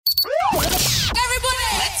Everybody,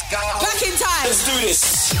 let's go. Back in time. Let's do this.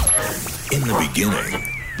 In the beginning,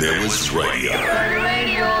 there was radio. Turn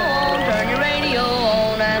your radio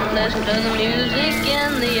on and listen to the music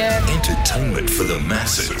in the air. Entertainment for the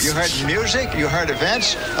masses. You heard music, you heard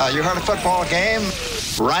events, you heard a football game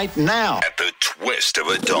right now. At the twist of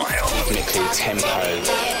a dial. Technically, tempo.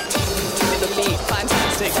 The beat,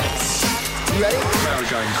 fantastic. You ready? Crowd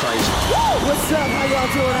going crazy. What's up? How y'all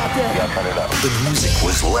doing out there? Yeah, cut it up. The music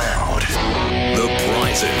was loud. The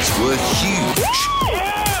prizes were huge.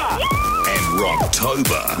 Yeah! And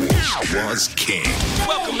Rocktober was king.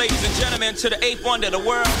 Welcome, ladies and gentlemen, to the 8th wonder of the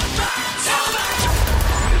world.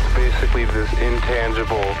 It's basically this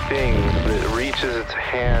intangible thing that reaches its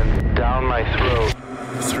hand down my throat,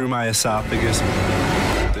 through my esophagus,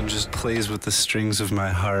 then just plays with the strings of my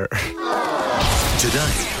heart.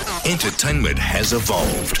 Today, entertainment has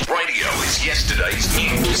evolved. Radio is yesterday's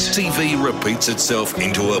news. TV repeats itself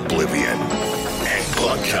into oblivion. And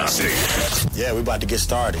podcasting Yeah, we're about to get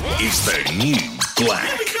started. is the new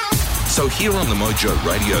black. So here on the Mojo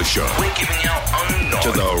Radio Show, we're giving our own nod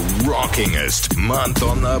to the rockingest month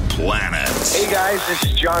on the planet. Hey guys, this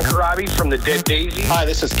is John Corabi from the Dead Daisies. Hi,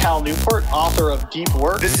 this is Cal Newport, author of Deep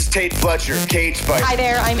Work. This is Tate Fletcher, Cage Fight. Hi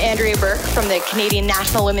there, I'm Andrea Burke from the Canadian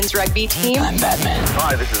National Women's Rugby Team. I'm Batman.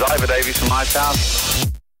 Hi, this is Ivor Davies from My Town.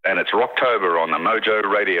 And it's Rocktober on the Mojo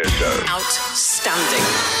Radio Show. Outstanding.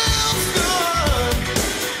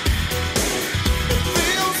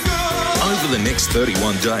 Over the next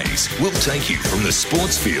 31 days, we'll take you from the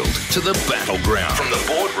sports field to the battleground, from the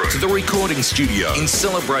boardroom to the recording studio, in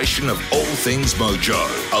celebration of all things Mojo,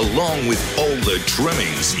 along with all the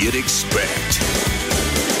trimmings you'd expect.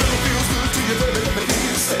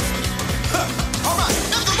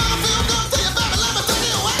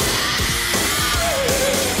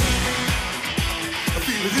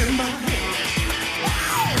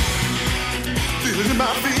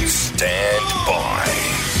 Stand by.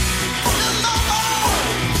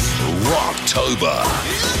 Rocktober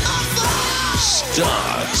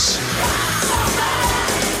starts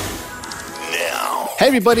now. Hey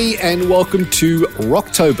everybody, and welcome to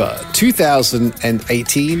Rocktober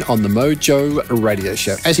 2018 on the Mojo Radio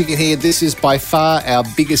Show. As you can hear, this is by far our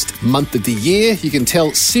biggest month of the year. You can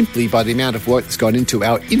tell simply by the amount of work that's gone into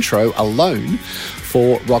our intro alone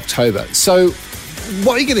for Rocktober. So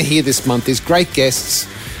what you're going to hear this month is great guests.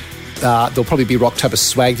 There'll probably be Rocktober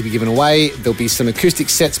swag to be given away. There'll be some acoustic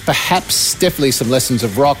sets, perhaps, definitely some lessons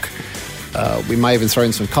of rock. We may even throw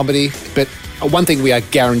in some comedy. But one thing we are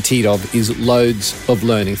guaranteed of is loads of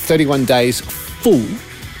learning. 31 days full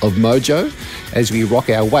of Mojo as we rock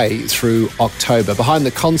our way through October. Behind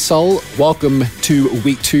the console, welcome to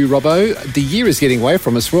week 2, Robbo. The year is getting away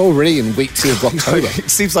from us. We're already in week 2 of Rocktober. It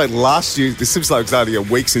seems like it seems like it's only a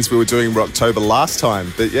week since we were doing Rocktober last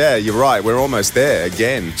time. But yeah, you're right. We're almost there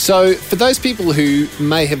again. So for those people who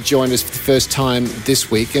may have joined us for the first time this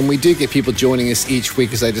week, and we do get people joining us each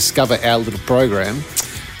week as they discover our little program,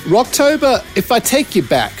 Rocktober, if I take you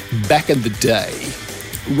back in the day,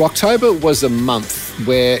 Rocktober was a month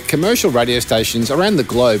where commercial radio stations around the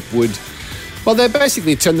globe they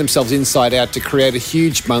basically turn themselves inside out to create a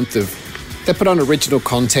huge month of, they put on original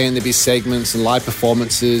content, there'd be segments and live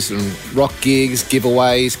performances and rock gigs,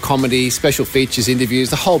 giveaways, comedy, special features, interviews,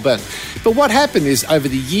 the whole bit. But what happened is over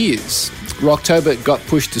the years, Rocktober got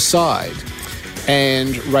pushed aside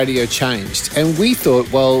and radio changed. And we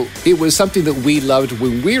thought, well, it was something that we loved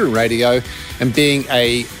when we were in radio, and being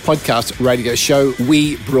a podcast radio show,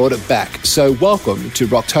 we brought it back. So welcome to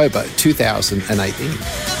Rocktober 2018.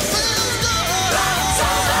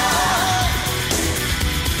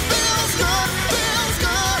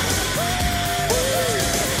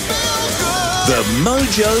 The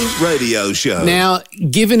Mojo Radio Show. Now,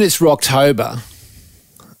 given it's Rocktober,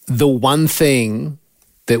 the one thing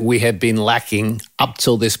that we have been lacking up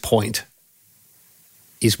till this point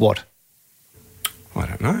is what? I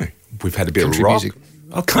don't know. We've had a bit Country of rock. music.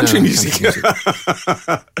 Oh, country music.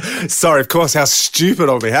 Sorry, of course, how stupid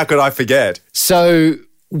of me. How could I forget? So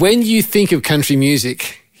when you think of country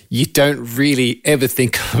music, you don't really ever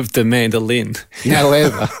think of the mandolin.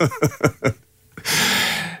 However,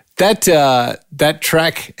 that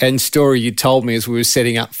track and story you told me as we were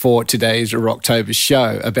setting up for today's Rocktober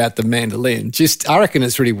show about the mandolin, I reckon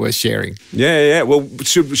it's really worth sharing. Yeah. Well,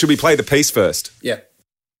 should we play the piece first? Yeah.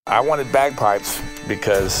 I wanted bagpipes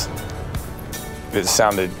because it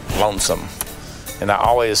sounded lonesome. And I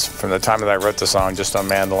always, from the time that I wrote the song, just on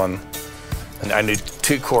mandolin, and I knew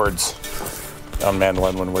 2 chords on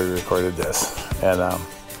mandolin when we recorded this. And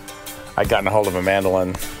I'd gotten a hold of a mandolin.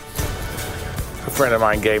 A friend of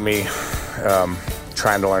mine gave me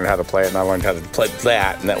trying to learn how to play it, and I learned how to play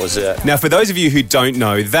that, and that was it. Now, for those of you who don't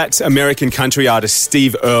know, that's American country artist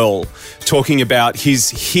Steve Earle talking about his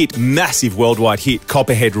hit, massive worldwide hit,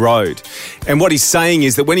 Copperhead Road. And what he's saying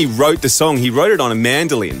is that when he wrote the song, he wrote it on a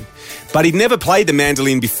mandolin, but he'd never played the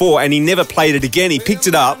mandolin before, and he never played it again. He picked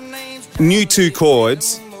it up, knew 2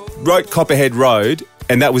 chords, wrote Copperhead Road,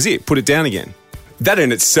 and that was it, put it down again. That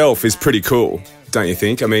in itself is pretty cool, don't you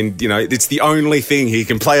think? I mean, you know, it's the only thing he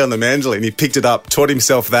can play on the mandolin. He picked it up, taught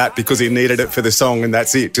himself that because he needed it for the song, and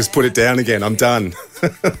that's it. Just put it down again. I'm done.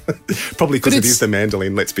 Probably because it is the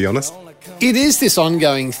mandolin, let's be honest. It is this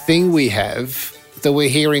ongoing thing we have that we're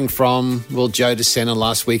hearing from, well, Joe DeSena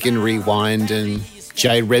last week in Rewind, and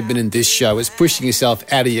Jay Redman in this show, is pushing yourself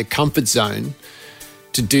out of your comfort zone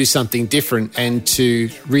to do something different and to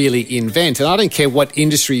really invent. And I don't care what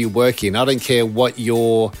industry you work in. I don't care what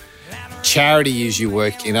your charity is you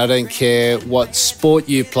work in. I don't care what sport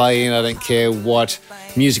you play in. I don't care what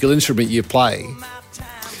musical instrument you play.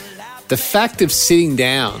 The fact of sitting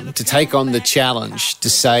down to take on the challenge to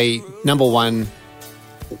say, number one,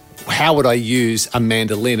 how would I use a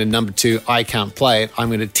mandolin? And number 2, I can't play it. I'm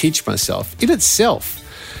going to teach myself. In itself,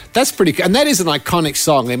 that's pretty cool. And that is an iconic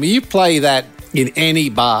song. I mean, you play that in any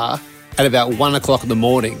bar at about 1 o'clock in the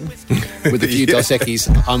morning with a few Dos Equis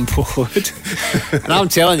on board. And I'm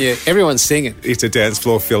telling you, everyone's singing. It's a dance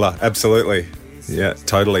floor filler, absolutely. Yeah,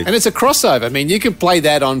 totally. And it's a crossover. I mean, you could play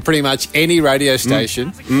that on pretty much any radio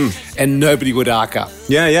station and nobody would arc up.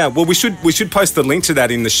 Yeah. Well, we should post the link to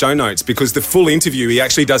that in the show notes because the full interview, he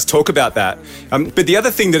actually does talk about that. But the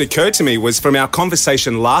other thing that occurred to me was from our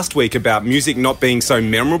conversation last week about music not being so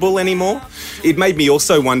memorable anymore, it made me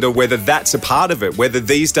also wonder whether that's a part of it, whether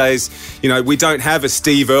these days, you know, we don't have a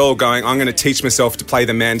Steve Earle going, I'm going to teach myself to play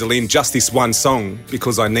the mandolin, just this one song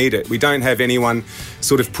because I need it. We don't have anyone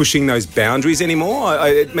sort of pushing those boundaries anymore.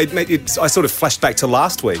 I sort of flashed back to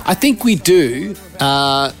last week. I think we do.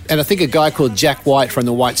 And I think a guy called Jack White from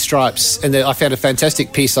the White Stripes, and I found a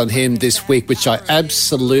fantastic piece on him this week, which I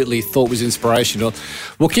absolutely thought was inspirational.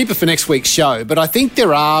 We'll keep it for next week's show, but I think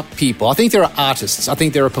there are people, I think there are artists, I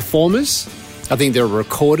think there are performers, I think there are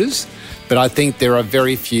recorders, but I think there are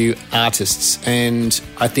very few artists, and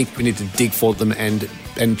I think we need to dig for them and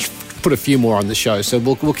put a few more on the show. So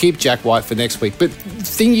we'll keep Jack White for next week. But the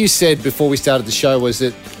thing you said before we started the show was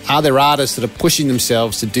that are there artists that are pushing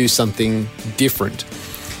themselves to do something different?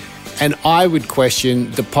 And I would question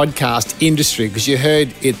the podcast industry, because you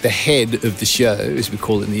heard at the head of the show, as we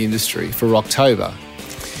call it in the industry, for October,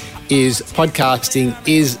 is podcasting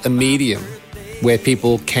is a medium where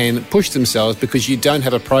people can push themselves because you don't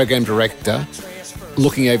have a program director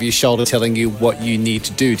looking over your shoulder telling you what you need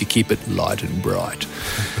to do to keep it light and bright.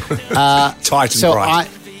 Tight and bright.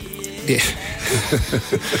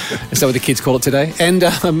 Is that what the kids call it today? And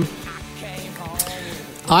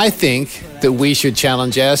I think that we should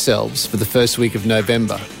challenge ourselves for the first week of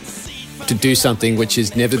November to do something which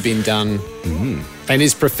has never been done and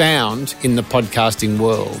is profound in the podcasting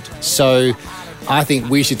world. So I think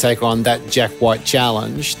we should take on that Jack White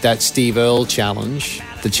challenge, that Steve Earle challenge,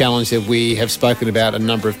 the challenge that we have spoken about a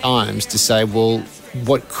number of times, to say, well,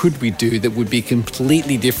 what could we do that would be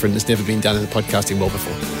completely different that's never been done in the podcasting world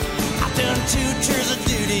before? I've done 2 tours of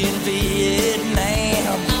duty in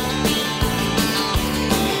Vietnam.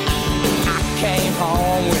 I came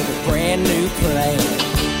home with a brand new plan.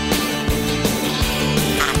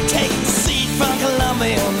 I take the seat from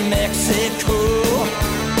Colombia, Mexico.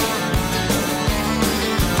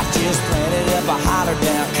 I just planted up a holler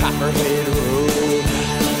down Copperhead Road.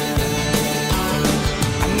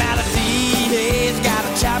 I'm out of D-Day's got a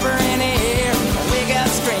chopper in the air. I wake up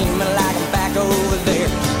screaming like I'm back over there.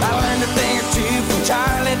 I learned a thing or two from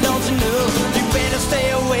Charlie, don't you know? You better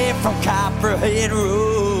stay away from Copperhead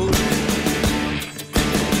Road.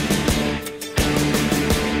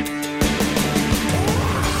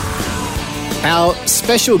 Our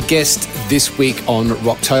special guest this week on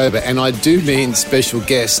Rocktober, and I do mean special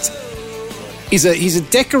guest, he's a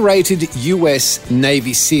decorated US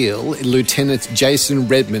Navy SEAL, Lieutenant Jason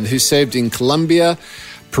Redman, who served in Colombia,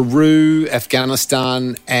 Peru,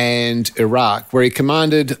 Afghanistan and Iraq, where he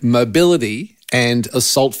commanded mobility and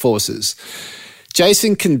assault forces.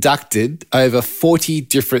 Jason conducted over 40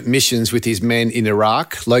 different missions with his men in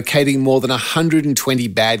Iraq, locating more than 120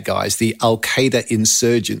 bad guys, the Al-Qaeda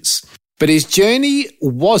insurgents. But his journey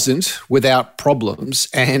wasn't without problems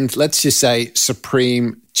and, let's just say,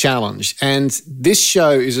 supreme challenge. And this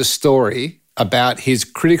show is a story about his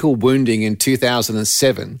critical wounding in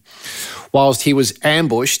 2007 whilst he was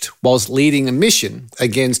ambushed whilst leading a mission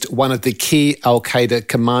against one of the key Al-Qaeda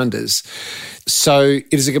commanders. So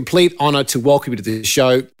it is a complete honour to welcome you to the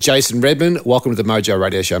show. Jason Redman, welcome to the Mojo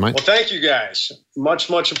Radio Show, mate. Well, thank you guys. Much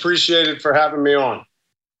appreciated for having me on.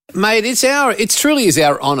 Mate, it truly is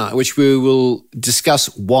our honour, which we will discuss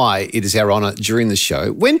why it is our honour during the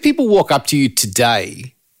show. When people walk up to you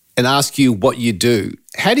today and ask you what you do,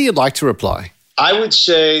 how do you like to reply? I would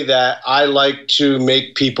say that I like to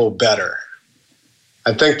make people better.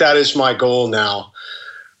 I think that is my goal now.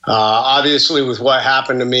 Obviously, with what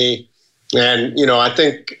happened to me, and, I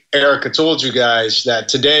think Erica told you guys that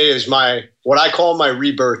today is what I call my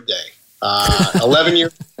rebirth day. 11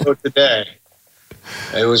 years ago today.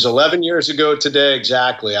 It was 11 years ago today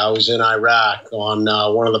exactly. I was in Iraq on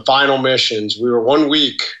one of the final missions. We were 1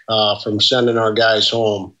 week from sending our guys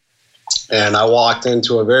home. And I walked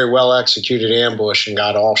into a very well-executed ambush and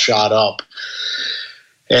got all shot up.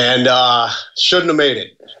 And shouldn't have made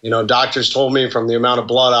it. Doctors told me from the amount of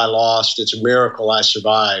blood I lost, it's a miracle I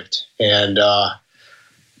survived. And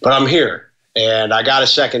but I'm here. And I got a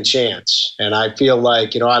second chance. And I feel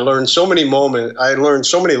like, I learned so many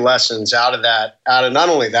lessons out of not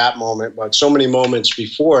only that moment, but so many moments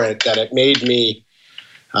before it, that it made me,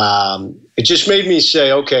 it just made me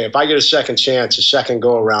say, okay, if I get a second chance, a second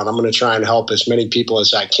go around, I'm going to try and help as many people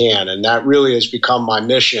as I can. And that really has become my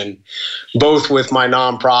mission, both with my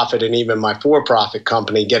nonprofit and even my for-profit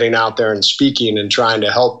company, getting out there and speaking and trying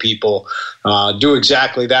to help people do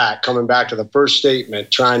exactly that. Coming back to the first statement,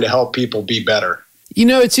 trying to help people be better.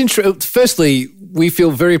 It's interesting. Firstly, we feel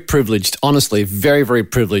very privileged, honestly, very, very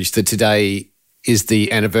privileged that today is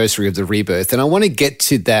the anniversary of the rebirth. And I want to get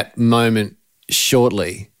to that moment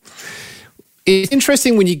shortly. It's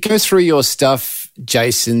interesting when you go through your stuff,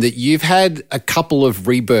 Jason, that you've had a couple of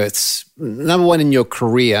rebirths, number one in your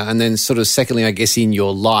career, and then sort of secondly, I guess, in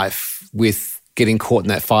your life with getting caught in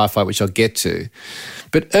that firefight, which I'll get to.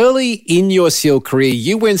 But early in your SEAL career,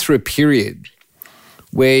 you went through a period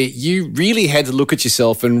where you really had to look at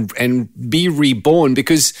yourself and be reborn,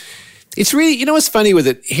 because it's really, what's funny with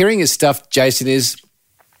it, hearing his stuff, Jason, is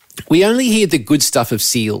we only hear the good stuff of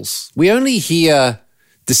SEALs. We only hear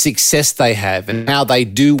the success they have and how they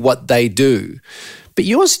do what they do. But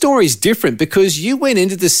your story is different, because you went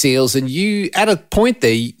into the SEALs and you, at a point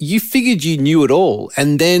there, you figured you knew it all,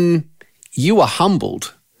 and then you were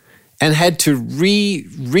humbled and had to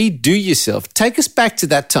redo yourself. Take us back to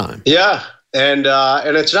that time. Yeah. And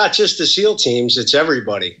it's not just the SEAL teams, it's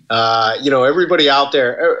everybody. Everybody out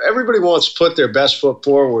there, everybody wants to put their best foot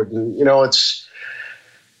forward. And,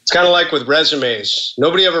 it's kind of like with resumes.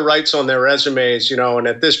 Nobody ever writes on their resumes, and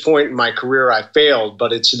at this point in my career, I failed,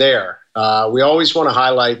 but it's there. We always want to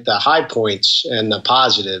highlight the high points and the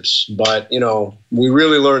positives, but, we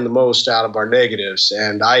really learn the most out of our negatives.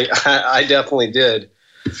 And I definitely did.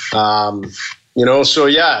 So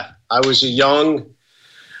yeah, I was a young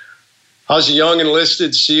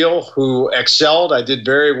enlisted SEAL who excelled. I did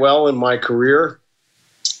very well in my career,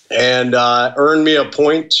 and earned me a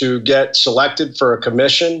point to get selected for a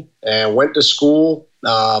commission, and went to school,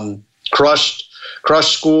 crushed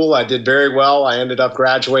school. I did very well. I ended up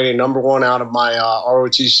graduating number one out of my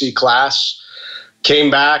ROTC class.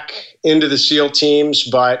 Came back into the SEAL teams,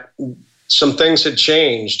 but some things had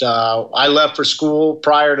changed. I left for school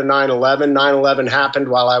prior to 9/11. 9/11 happened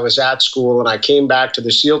while I was at school, and I came back to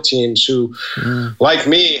the SEAL teams who, like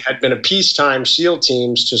me, had been a peacetime SEAL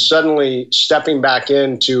teams, to suddenly stepping back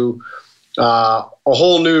into a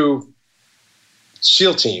whole new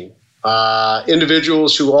SEAL team.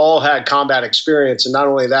 Individuals who all had combat experience, and not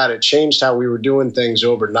only that, it changed how we were doing things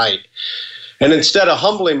overnight. And instead of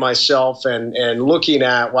humbling myself and looking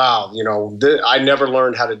at, wow, I never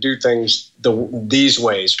learned how to do things these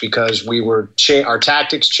ways, because our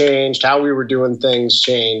tactics changed, how we were doing things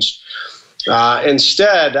changed.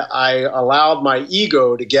 Instead, I allowed my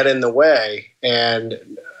ego to get in the way, and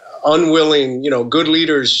unwilling, good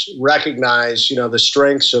leaders recognize, the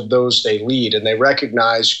strengths of those they lead, and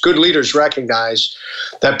good leaders recognize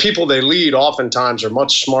that people they lead oftentimes are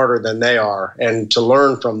much smarter than they are, and to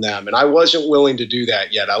learn from them. And I wasn't willing to do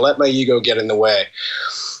that yet. I let my ego get in the way.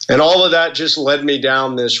 And all of that just led me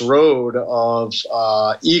down this road of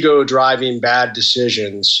ego driving bad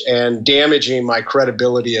decisions and damaging my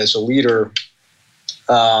credibility as a leader,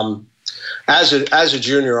 as a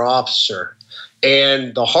junior officer.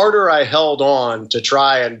 And the harder I held on to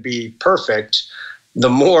try and be perfect, the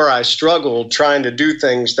more I struggled trying to do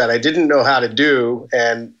things that I didn't know how to do,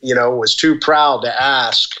 and, was too proud to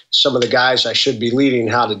ask some of the guys I should be leading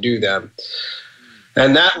how to do them.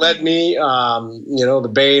 And that led me,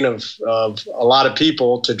 the bane of a lot of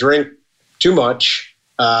people, to drink too much,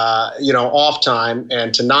 off time,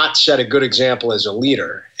 and to not set a good example as a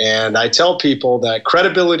leader. And I tell people that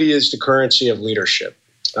credibility is the currency of leadership.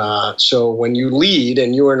 So when you lead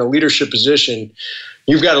and you're in a leadership position,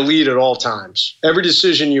 you've got to lead at all times. Every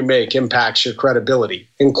decision you make impacts your credibility,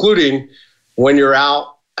 including when you're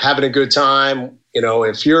out having a good time.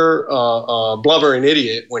 If you're a blubbering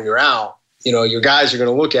idiot when you're out, your guys are going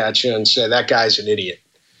to look at you and say, that guy's an idiot.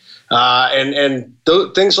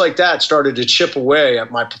 Things like that started to chip away at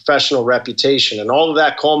my professional reputation. And all of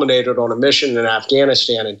that culminated on a mission in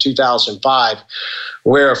Afghanistan in 2005,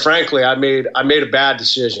 where, frankly, I made a bad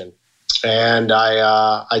decision. And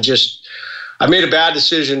I made a bad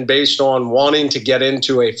decision based on wanting to get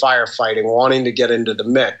into a firefighting, wanting to get into the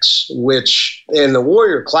mix, which in the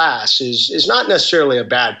warrior class is not necessarily a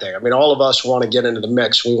bad thing. I mean, all of us want to get into the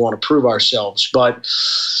mix. We want to prove ourselves. But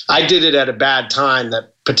I did it at a bad time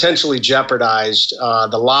that potentially jeopardized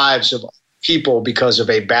the lives of people because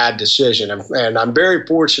of a bad decision. And I'm very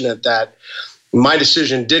fortunate that my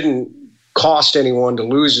decision didn't cost anyone to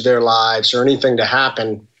lose their lives or anything to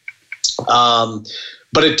happen.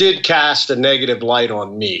 But it did cast a negative light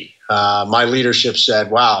on me. My leadership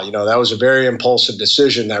said, wow, that was a very impulsive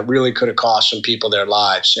decision that really could have cost some people their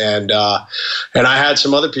lives. And I had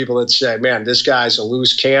some other people that said, man, this guy's a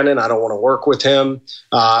loose cannon. I don't want to work with him.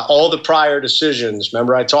 All the prior decisions,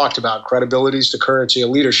 remember I talked about credibility is the currency of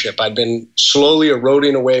leadership. I'd been slowly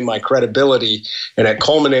eroding away my credibility, and it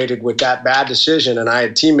culminated with that bad decision. And I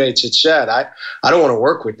had teammates that said, I don't want to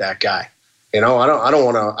work with that guy. I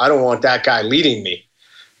don't want that guy leading me.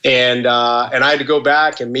 And I had to go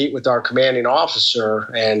back and meet with our commanding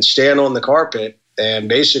officer and stand on the carpet. And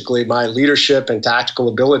basically my leadership and tactical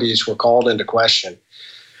abilities were called into question.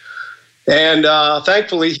 And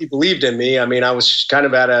thankfully, he believed in me. I mean, I was kind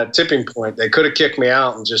of at a tipping point. They could have kicked me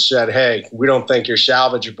out and just said, hey, we don't think you're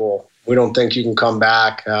salvageable. We don't think you can come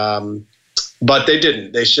back. But they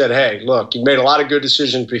didn't. They said, hey, look, you made a lot of good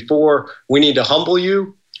decisions before. We need to humble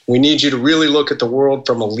you. We need you to really look at the world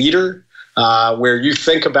from a leader. Where you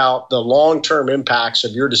think about the long-term impacts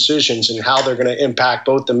of your decisions and how they're going to impact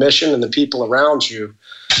both the mission and the people around you.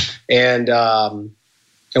 And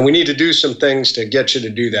we need to do some things to get you to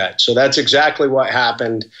do that. So that's exactly what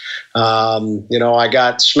happened. I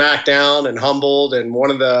got smacked down and humbled. And one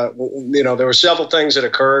of there were several things that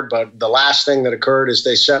occurred, but the last thing that occurred is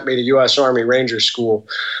they sent me to U.S. Army Ranger School,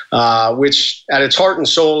 which at its heart and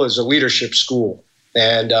soul is a leadership school.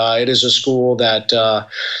 And it is a school that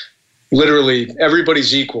literally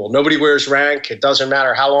everybody's equal. Nobody wears rank. It doesn't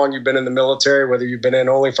matter how long you've been in the military, whether you've been in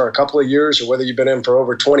only for a couple of years or whether you've been in for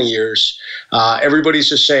over 20 years. Everybody's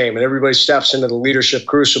the same, and everybody steps into the leadership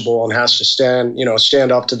crucible and has to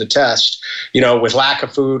stand up to the test, with lack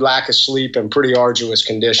of food, lack of sleep, and pretty arduous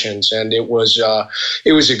conditions. And it was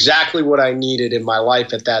exactly what I needed in my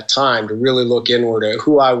life at that time to really look inward at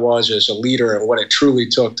who I was as a leader and what it truly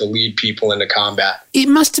took to lead people into combat. It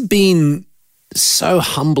must have been so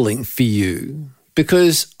humbling for you,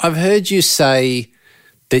 because I've heard you say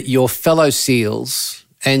that your fellow SEALs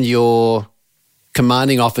and your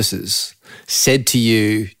commanding officers said to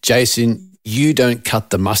you, Jason, you don't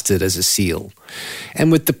cut the mustard as a SEAL. And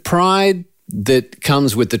with the pride that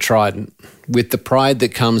comes with the Trident, with the pride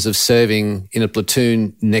that comes of serving in a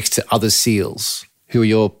platoon next to other SEALs who are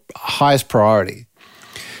your highest priority,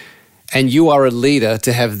 and you are a leader,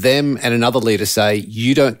 to have them and another leader say,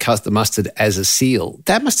 you don't cut the mustard as a SEAL,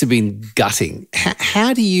 that must have been gutting.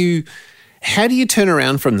 How do you turn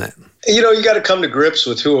around from that? You got to come to grips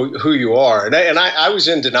with who you are. And I was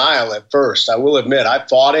in denial at first. I will admit, I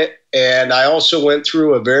fought it. And I also went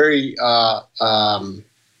through a very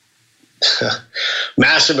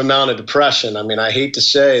massive amount of depression. I mean, I hate to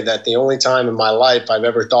say that the only time in my life I've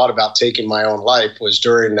ever thought about taking my own life was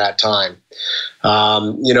during that time.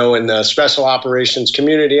 In the special operations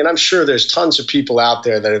community, and I'm sure there's tons of people out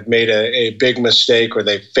there that have made a big mistake or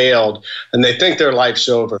they've failed and they think their life's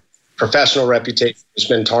over. Professional reputation has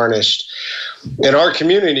been tarnished. In our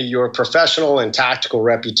community, your professional and tactical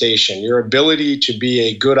reputation, your ability to be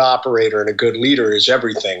a good operator and a good leader is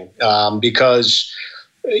everything, because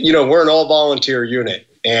we're an all-volunteer unit.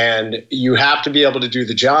 And you have to be able to do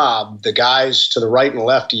the job. The guys to the right and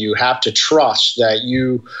left of you have to trust that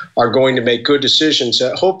you are going to make good decisions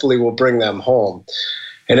that hopefully will bring them home.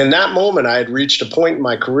 And in that moment, I had reached a point in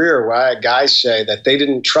my career where I had guys say that they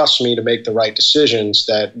didn't trust me to make the right decisions,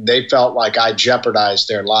 that they felt like I jeopardized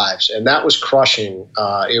their lives. And that was crushing.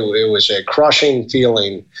 It was a crushing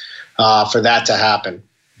feeling for that to happen.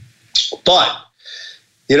 But,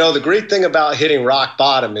 the great thing about hitting rock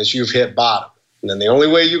bottom is you've hit bottom. And then the only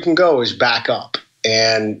way you can go is back up.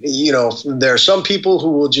 And, there are some people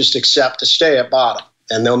who will just accept to stay at bottom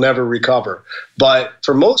and they'll never recover. But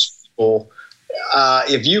for most people,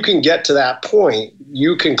 if you can get to that point,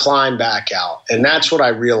 you can climb back out. And that's what I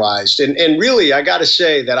realized. And really, I got to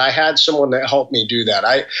say that I had someone that helped me do that.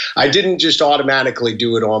 I didn't just automatically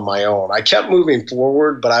do it on my own. I kept moving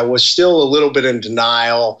forward, but I was still a little bit in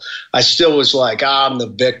denial. I still was like, I'm the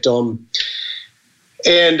victim.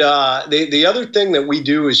 And the other thing that we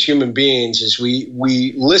do as human beings is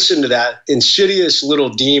we listen to that insidious little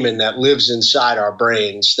demon that lives inside our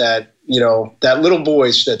brains, that little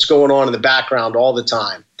voice that's going on in the background all the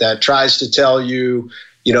time that tries to tell you,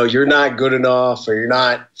 you're not good enough, or you're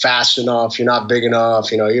not fast enough, you're not big enough,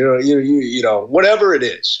 whatever it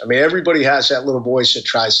is. I mean, everybody has that little voice that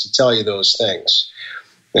tries to tell you those things.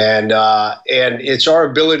 And it's our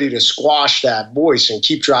ability to squash that voice and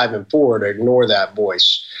keep driving forward, ignore that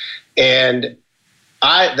voice. And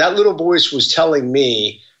that little voice was telling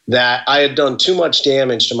me that I had done too much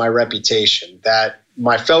damage to my reputation, that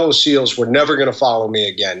my fellow SEALs were never going to follow me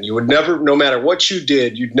again. You would never, no matter what you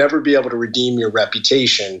did, you'd never be able to redeem your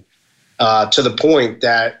reputation to the point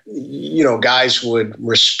that, guys would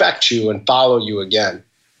respect you and follow you again.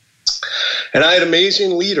 And I had an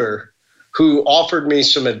amazing leader who offered me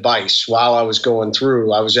some advice while I was going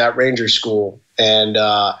through. I was at Ranger School, and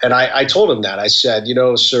I told him that. I said,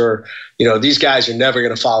 sir, these guys are never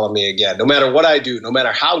going to follow me again. No matter what I do, no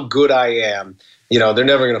matter how good I am, they're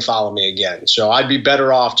never going to follow me again. So I'd be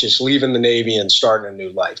better off just leaving the Navy and starting a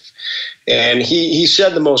new life. And he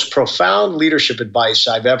said the most profound leadership advice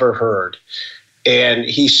I've ever heard. And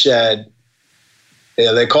he said,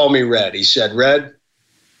 they call me Red. He said, Red,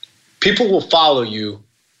 people will follow you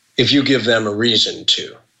if you give them a reason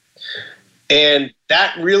to. And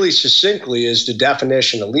that really succinctly is the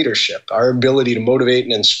definition of leadership, our ability to motivate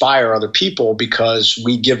and inspire other people because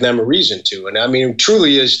we give them a reason to. And I mean, it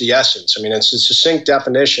truly is the essence. I mean, it's a succinct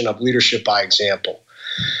definition of leadership by example.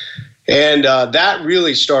 And that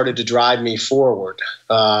really started to drive me forward.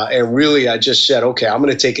 And really, I just said, okay, I'm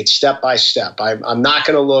going to take it step by step. I'm not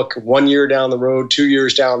going to look 1 year down the road, 2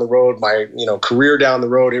 years down the road, my career down the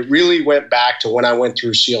road. It really went back to when I went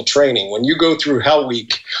through SEAL training. When you go through Hell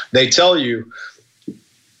Week, they tell you,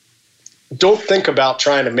 don't think about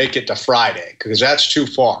trying to make it to Friday because that's too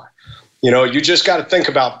far. You just got to think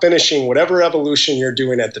about finishing whatever evolution you're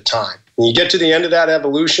doing at the time. When you get to the end of that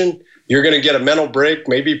evolution, you're going to get a mental break,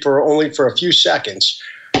 maybe only for a few seconds,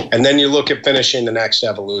 and then you look at finishing the next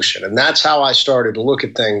evolution. And that's how I started to look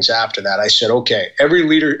at things after that. I said, okay,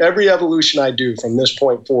 every evolution I do from this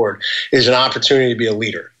point forward is an opportunity to be a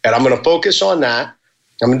leader. And I'm going to focus on that.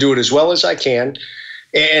 I'm going to do it as well as I can.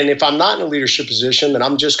 And if I'm not in a leadership position, then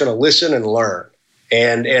I'm just going to listen and learn.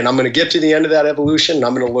 And I'm going to get to the end of that evolution, and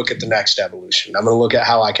I'm going to look at the next evolution. I'm going to look at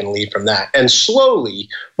how I can lead from that. And slowly,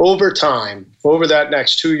 over time, over that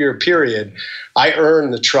next 2-year period, I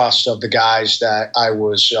earned the trust of the guys that I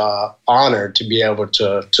was honored to be able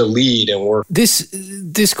to lead and work.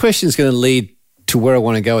 This question is going to lead to where I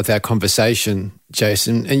want to go with our conversation,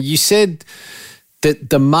 Jason. And you said that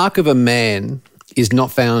the mark of a man is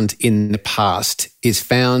not found in the past, is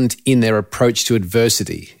found in their approach to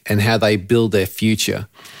adversity and how they build their future.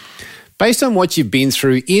 Based on what you've been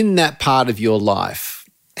through in that part of your life,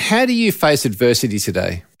 how do you face adversity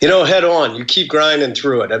today? Head on. You keep grinding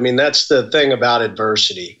through it. I mean, that's the thing about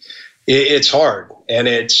adversity. It's hard and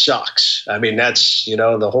it sucks. I mean, that's,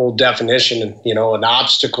 the whole definition, an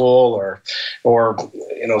obstacle or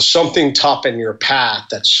something tough in your path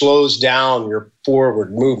that slows down your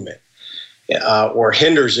forward movement. Or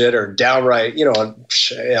hinders it or downright,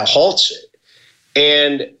 halts it.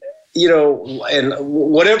 And, and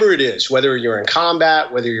whatever it is, whether you're in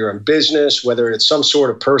combat, whether you're in business, whether it's some sort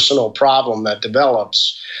of personal problem that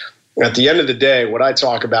develops, at the end of the day, what I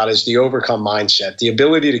talk about is the overcome mindset, the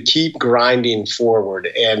ability to keep grinding forward.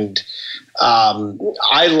 And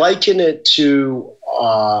I liken it to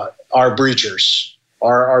our breachers.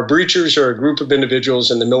 Our breachers are a group of individuals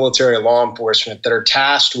in the military law enforcement that are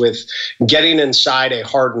tasked with getting inside a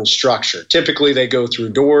hardened structure. Typically, they go through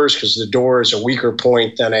doors because the door is a weaker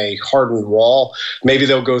point than a hardened wall. Maybe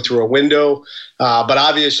they'll go through a window, but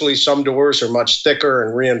obviously some doors are much thicker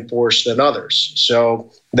and reinforced than others. So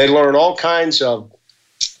they learn all kinds of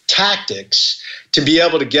tactics to be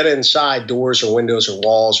able to get inside doors or windows or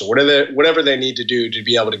walls or whatever they need to do to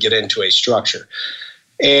be able to get into a structure.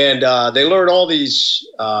 And they learn all these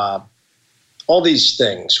all these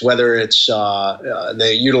things, whether it's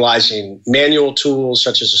they're utilizing manual tools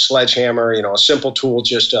such as a sledgehammer, a simple tool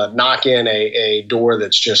just to knock in a door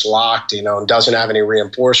that's just locked, and doesn't have any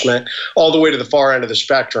reinforcement, all the way to the far end of the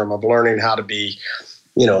spectrum of learning how to be,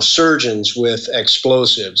 surgeons with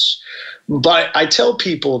explosives. But I tell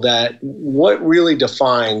people that what really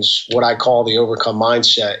defines what I call the overcome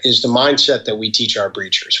mindset is the mindset that we teach our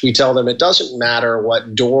breachers. We tell them it doesn't matter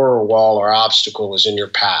what door or wall or obstacle is in your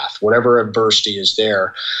path, whatever adversity is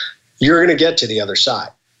there, you're going to get to the other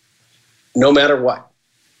side, no matter what.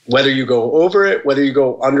 Whether you go over it, whether you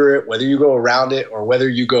go under it, whether you go around it, or whether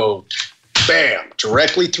you go, bam,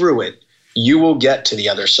 directly through it, you will get to the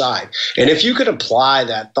other side. And if you could apply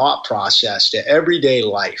that thought process to everyday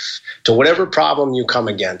life, to whatever problem you come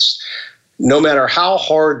against, no matter how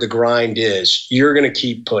hard the grind is, you're going to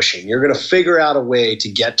keep pushing. You're going to figure out a way to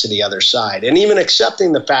get to the other side. And even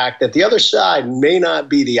accepting the fact that the other side may not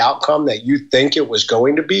be the outcome that you think it was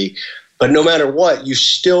going to be, but no matter what, you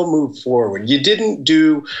still move forward. You didn't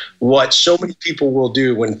do what so many people will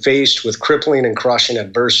do when faced with crippling and crushing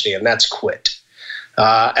adversity, and that's quit.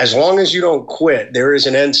 As long as you don't quit, there is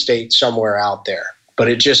an end state somewhere out there. But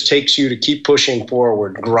it just takes you to keep pushing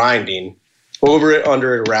forward, grinding, over it,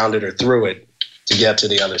 under it, around it, or through it to get to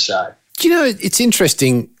the other side. It's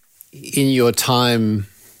interesting in your time,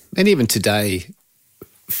 and even today,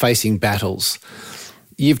 facing battles.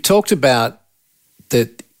 You've talked about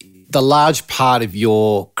that the large part of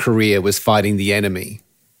your career was fighting the enemy.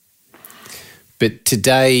 But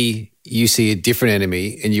today, you see a different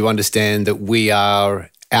enemy and you understand that we are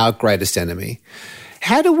our greatest enemy.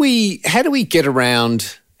 How do we get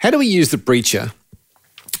around, how do we use the breacher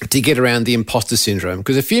to get around the imposter syndrome?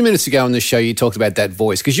 Because a few minutes ago on the show, you talked about that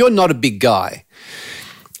voice, because you're not a big guy.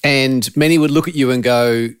 And many would look at you and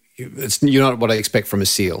go, you're not what I expect from a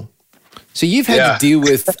SEAL. So you've had to deal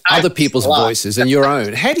with other people's voices and your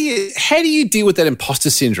own. How do you deal with that imposter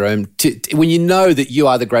syndrome when you know that you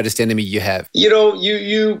are the greatest enemy you have?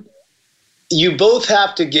 You both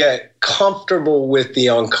have to get comfortable with the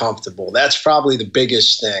uncomfortable. That's probably the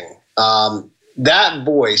biggest thing. That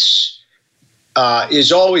voice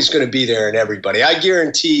is always going to be there in everybody. I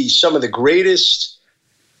guarantee some of the greatest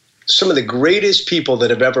people that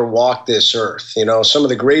have ever walked this earth, some of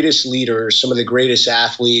the greatest leaders, some of the greatest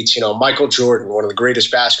athletes, Michael Jordan, one of the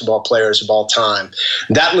greatest basketball players of all time,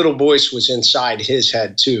 that little voice was inside his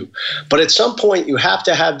head too. But at some point you have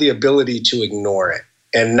to have the ability to ignore it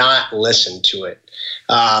and not listen to it.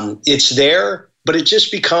 It's there, but it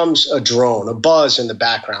just becomes a drone, a buzz in the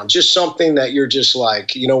background, just something that you're just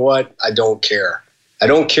like, you know what? I don't care. I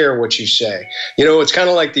don't care what you say. It's kind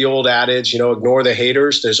of like the old adage, ignore the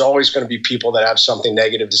haters. There's always going to be people that have something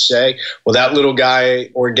negative to say. Well, that little guy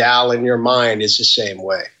or gal in your mind is the same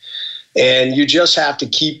way. And you just have to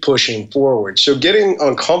keep pushing forward. So getting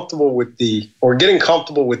comfortable with the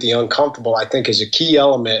uncomfortable, I think, is a key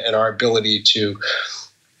element in our ability to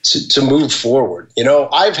move forward.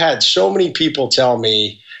 I've had so many people tell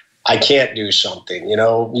me I can't do something.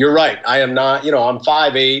 You're right. I am not, I'm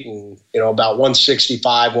 5'8" and, about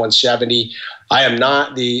 165, 170. I'm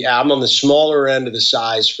on the smaller end of the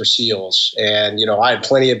size for SEALs. And, I had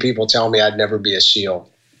plenty of people tell me I'd never be a SEAL.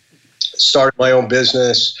 Started my own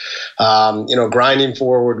business, grinding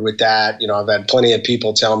forward with that. I've had plenty of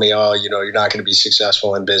people tell me, oh, you're not going to be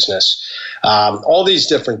successful in business. All these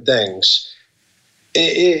different things.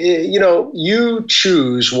 You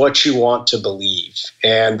choose what you want to believe.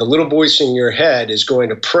 And the little voice in your head is going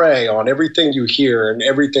to prey on everything you hear and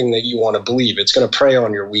everything that you want to believe. It's going to prey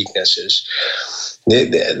on your weaknesses.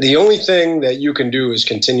 The only thing that you can do is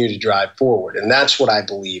continue to drive forward. And that's what I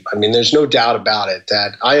believe. I mean, there's no doubt about it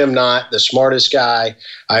that I am not the smartest guy.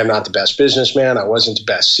 I am not the best businessman. I wasn't the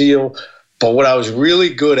best SEAL. But what I was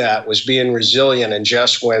really good at was being resilient, and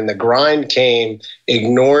just when the grind came,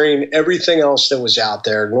 ignoring everything else that was out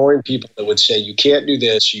there, ignoring people that would say, you can't do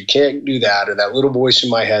this, you can't do that, or that little voice in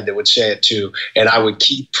my head that would say it too, and I would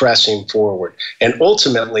keep pressing forward. And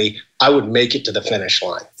ultimately, I would make it to the finish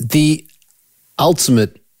line. The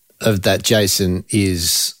ultimate of that, Jason,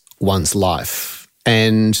 is one's life.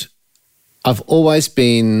 And I've always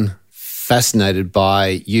been fascinated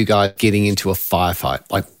by you guys getting into a firefight.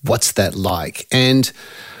 Like, what's that like? And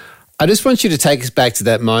I just want you to take us back to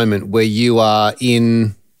that moment where you are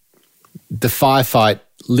in the firefight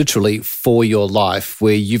literally for your life,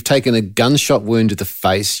 where you've taken a gunshot wound to the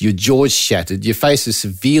face, your jaw's shattered, your face is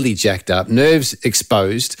severely jacked up, nerves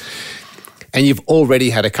exposed, and you've already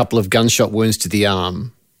had a couple of gunshot wounds to the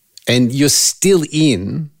arm, and you're still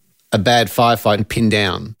in a bad firefight and pinned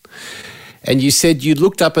down. And you said you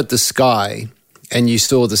looked up at the sky and you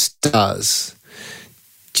saw the stars.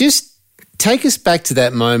 Just take us back to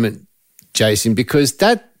that moment, Jason, because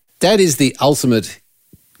that is the ultimate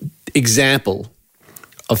example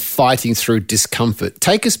of fighting through discomfort.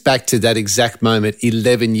 Take us back to that exact moment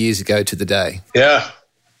 11 years ago to the day. Yeah.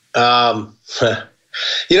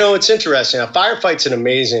 It's interesting. A firefight's an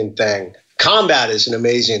amazing thing. Combat is an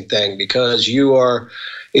amazing thing because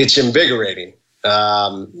it's invigorating.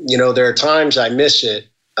 There are times I miss it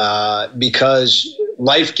because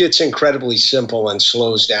life gets incredibly simple and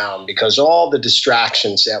slows down because all the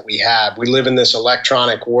distractions that we have. We live in this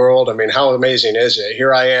electronic world. I mean, how amazing is it?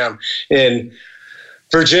 Here I am in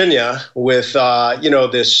Virginia with,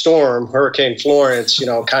 this storm, Hurricane Florence,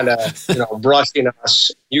 kind of, brushing us.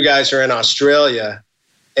 You guys are in Australia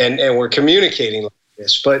and we're communicating like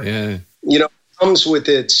this. But, it comes with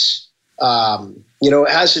its, it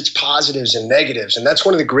has its positives and negatives. And that's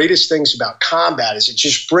one of the greatest things about combat is it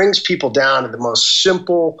just brings people down to the most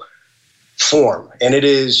simple form. And it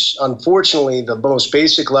is, unfortunately, the most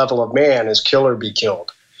basic level of man is kill or be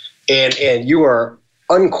killed. And you are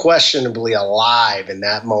unquestionably alive in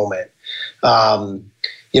that moment. The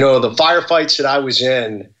firefights that I was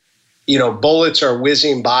in, bullets are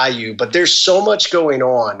whizzing by you, but there's so much going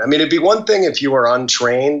on. I mean, it'd be one thing if you were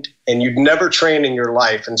untrained and you'd never trained in your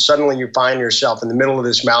life and suddenly you find yourself in the middle of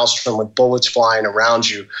this maelstrom with bullets flying around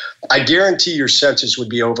you. I guarantee your senses would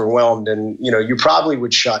be overwhelmed and, you probably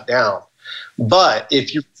would shut down. But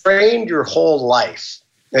if you trained your whole life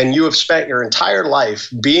and you have spent your entire life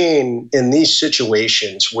being in these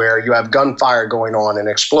situations where you have gunfire going on and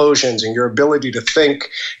explosions and your ability to think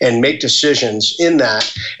and make decisions in that,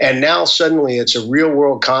 and now suddenly it's a real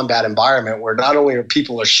world combat environment where not only are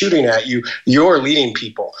people shooting at you, you're leading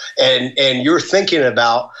people and you're thinking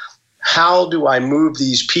about how do I move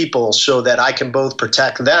these people so that I can both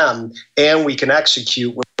protect them and we can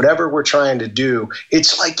execute whatever we're trying to do.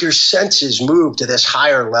 It's like your senses move to this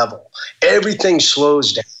higher level. Everything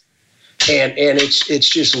slows down. And it's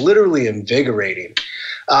just literally invigorating.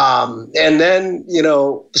 And then,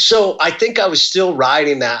 so I think I was still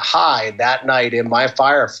riding that high that night in my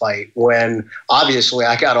firefight when obviously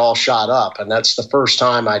I got all shot up. And that's the first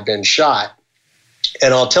time I'd been shot.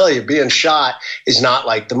 And I'll tell you, being shot is not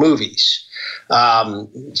like the movies.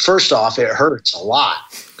 First off, it hurts a lot.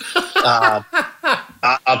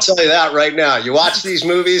 I'll tell you that right now. You watch these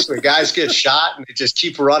movies where guys get shot and they just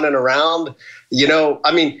keep running around.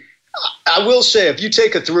 I will say if you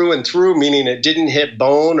take a through and through, meaning it didn't hit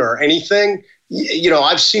bone or anything,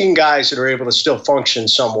 I've seen guys that are able to still function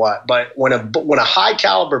somewhat. But when a high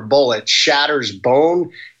caliber bullet shatters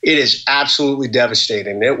bone, it is absolutely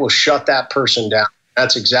devastating. It will shut that person down.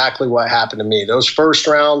 That's exactly what happened to me. Those first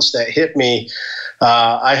rounds that hit me,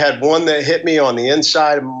 I had one that hit me on the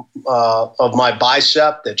inside of my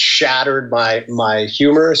bicep that shattered my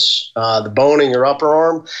humerus, the bone in your upper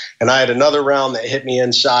arm. And I had another round that hit me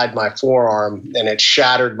inside my forearm, and it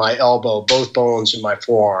shattered my elbow, both bones in my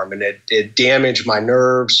forearm. And it damaged my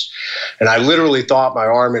nerves. And I literally thought my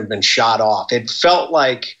arm had been shot off. It felt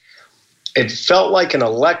like an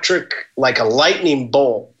electric, like a lightning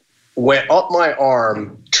bolt went up my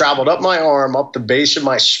arm, traveled up my arm, up the base of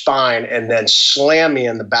my spine, and then slammed me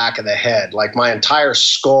in the back of the head. Like my entire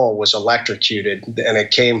skull was electrocuted, and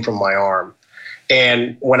it came from my arm.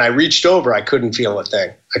 And when I reached over, I couldn't feel a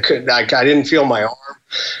thing. I didn't feel my arm.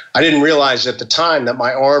 I didn't realize at the time that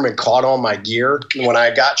my arm had caught on my gear. When I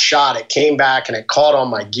got shot, it came back and it caught on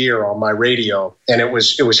my gear on my radio, and it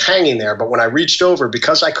was hanging there. But when I reached over,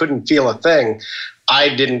 because I couldn't feel a thing,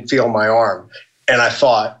 I didn't feel my arm. And I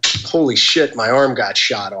thought, holy shit, my arm got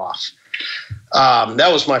shot off.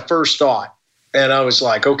 That was my first thought. And I was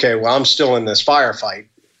like, okay, well, I'm still in this firefight.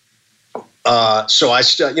 So I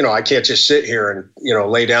still, I can't just sit here and,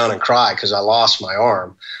 lay down and cry because I lost my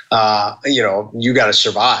arm. You got to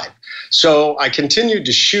survive. So I continued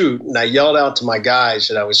to shoot, and I yelled out to my guys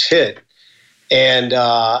that I was hit. And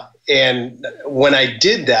when I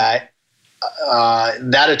did that,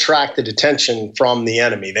 that attracted attention from the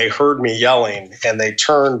enemy. They heard me yelling, and they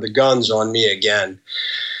turned the guns on me again.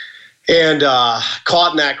 And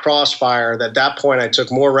caught in that crossfire, at that point, I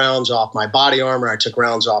took more rounds off my body armor. I took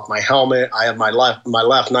rounds off my helmet. I had my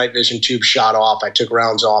left night vision tube shot off. I took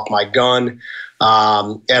rounds off my gun.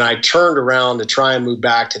 And I turned around to try and move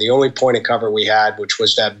back to the only point of cover we had, which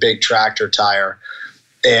was that big tractor tire.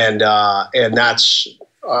 And that's...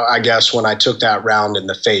 I guess when I took that round in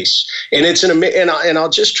the face. And it's and I'll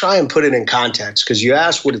just try and put it in context because you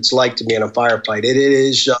asked what it's like to be in a firefight. It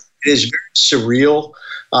is very surreal.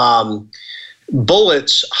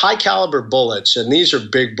 bullets, high caliber bullets, and these are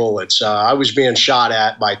big bullets. I was being shot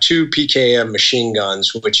at by 2 PKM machine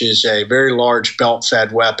guns, which is a very large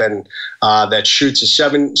belt-fed weapon that shoots a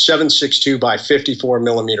 7.62 by 54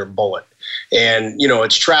 millimeter bullet. And,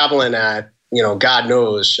 it's traveling at, God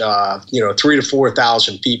knows, 3,000 to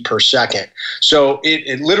 4,000 feet per second. So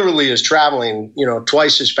it literally is traveling,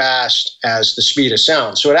 twice as fast as the speed of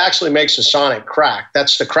sound. So it actually makes a sonic crack.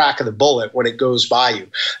 That's the crack of the bullet when it goes by you.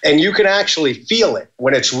 And you can actually feel it.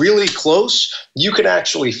 When it's really close, you can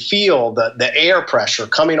actually feel the air pressure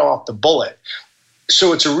coming off the bullet.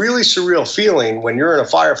 So it's a really surreal feeling when you're in a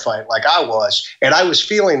firefight like I was, and I was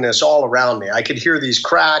feeling this all around me. I could hear these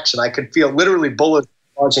cracks, and I could feel literally bullets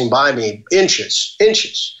buzzing by me inches.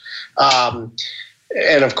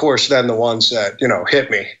 And of course, then the ones that, hit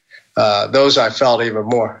me, those I felt even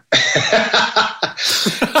more.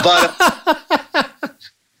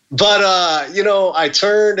 But I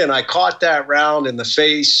turned and I caught that round in the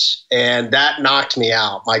face, and that knocked me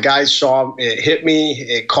out. My guys saw it hit me.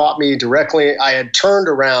 It caught me directly. I had turned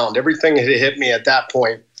around. Everything had hit me at that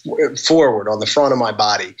point forward on the front of my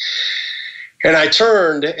body. And I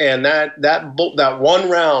turned, and that one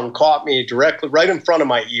round caught me directly right in front of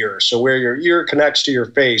my ear. So where your ear connects to your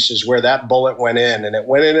face is where that bullet went in, and it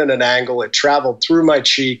went in at an angle. It traveled through my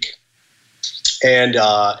cheek and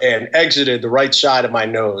exited the right side of my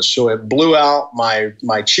nose. So it blew out my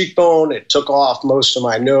cheekbone. It took off most of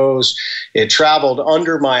my nose. It traveled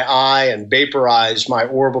under my eye and vaporized my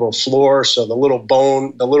orbital floor. So the little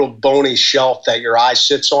bony shelf that your eye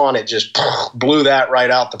sits on, it just blew that right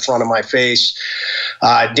out the front of my face.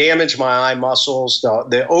 Damaged my eye muscles.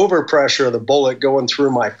 The overpressure of the bullet going through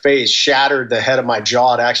my face shattered the head of my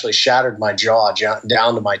jaw. It actually shattered my jaw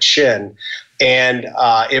down to my chin. And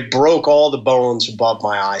it broke all the bones above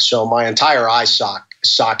my eye. So my entire eye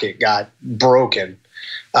socket got broken.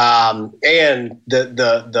 And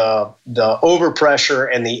the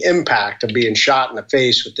overpressure and the impact of being shot in the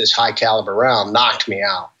face with this high caliber round knocked me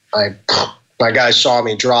out. My guys saw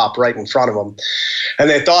me drop right in front of them,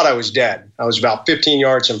 and they thought I was dead. I was about 15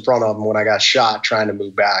 yards in front of them when I got shot trying to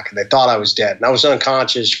move back, and they thought I was dead. And I was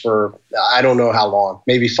unconscious for I don't know how long,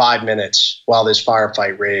 maybe 5 minutes while this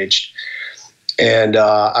firefight raged. And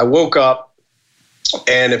I woke up,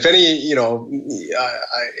 and if any,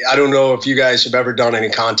 I don't know if you guys have ever done any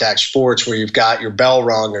contact sports where you've got your bell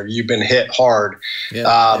rung or you've been hit hard.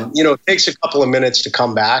 It takes a couple of minutes to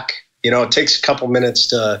come back. It takes a couple minutes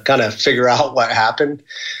to kind of figure out what happened.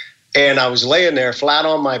 And I was laying there flat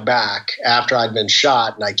on my back after I'd been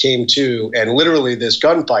shot, and I came to, and literally this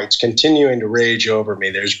gunfight's continuing to rage over me.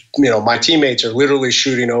 There's, my teammates are literally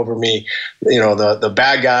shooting over me. The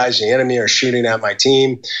bad guys, the enemy are shooting at my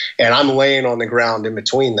team, and I'm laying on the ground in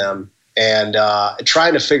between them and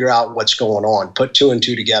trying to figure out what's going on, put 2 and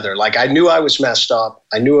 2 together. Like, I knew I was messed up.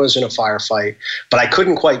 I knew I was in a firefight, but I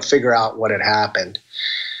couldn't quite figure out what had happened.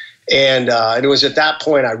 And it was at that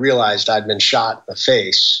point I realized I'd been shot in the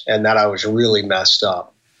face and that I was really messed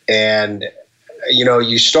up. And,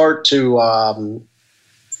 you start to,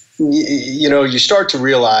 you start to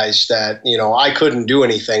realize that, I couldn't do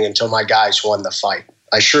anything until my guys won the fight.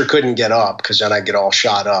 I sure couldn't get up because then I'd get all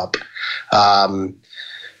shot up.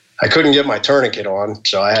 I couldn't get my tourniquet on,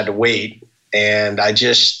 so I had to wait. And I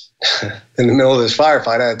just, in the middle of this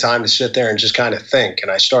firefight, I had time to sit there and just kind of think. And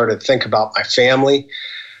I started to think about my family.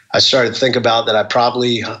 I started to think about that I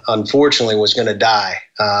probably, unfortunately, was going to die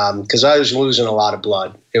because I was losing a lot of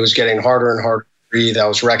blood. It was getting harder and harder to breathe. I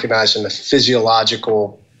was recognizing the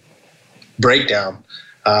physiological breakdown.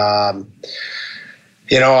 I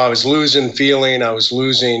was losing feeling. I was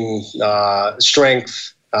losing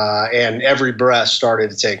strength, and every breath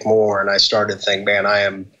started to take more. And I started to think, man, I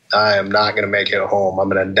am not going to make it home. I'm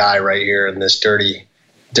going to die right here in this dirty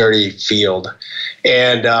field.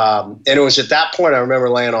 And it was at that point I remember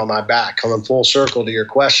laying on my back, coming full circle to your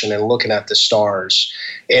question and looking at the stars.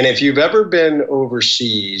 And if you've ever been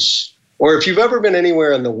overseas, or if you've ever been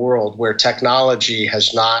anywhere in the world where technology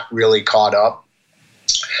has not really caught up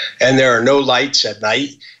and there are no lights at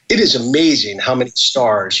night, it is amazing how many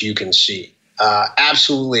stars you can see.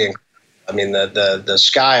 Absolutely incredible. I mean, the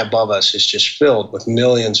sky above us is just filled with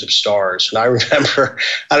millions of stars. And I remember,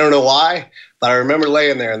 I don't know why, but I remember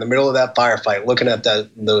laying there in the middle of that firefight, looking at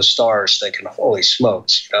those stars, thinking, "Holy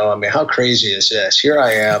smokes! How crazy is this? Here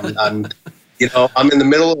I am. I'm in the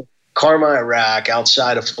middle of Karma, Iraq,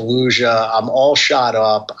 outside of Fallujah. I'm all shot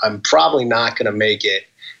up. I'm probably not going to make it.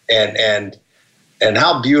 And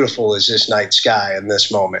how beautiful is this night sky in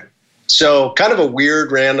this moment?" So, kind of a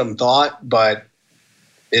weird, random thought, but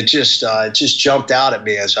it just jumped out at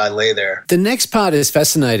me as I lay there. The next part is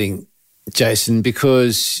fascinating, Jason,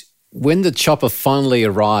 because when the chopper finally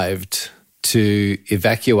arrived to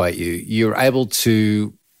evacuate you, you're able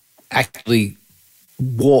to actually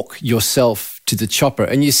walk yourself to the chopper.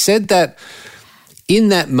 And you said that in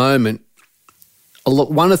that moment,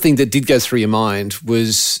 one of the things that did go through your mind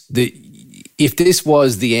was that if this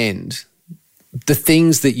was the end, the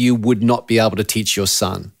things that you would not be able to teach your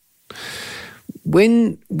son.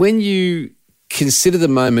 When you consider the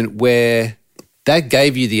moment where that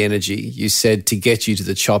gave you the energy, you said, to get you to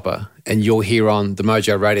the chopper, and you're here on the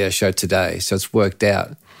Mojo radio show today, so it's worked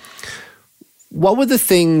out. What were the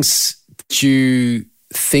things that you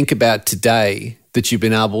think about today that you've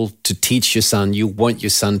been able to teach your son, you want your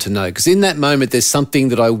son to know? Because in that moment, there's something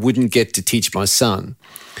that I wouldn't get to teach my son.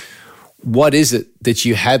 What is it that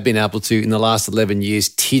you have been able to, in the last 11 years,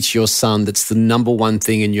 teach your son that's the number one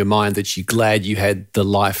thing in your mind that you're glad you had the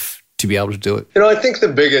life to be able to do it? I think the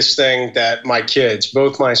biggest thing that my kids,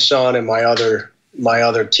 both my son and my other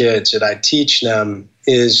kids, that I teach them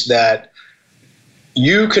is that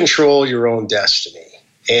you control your own destiny.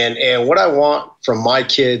 And what I want from my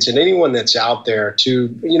kids and anyone that's out there to,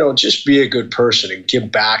 just be a good person and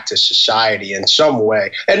give back to society in some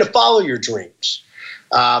way and to follow your dreams.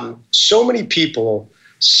 So many people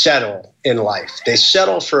settle in life. They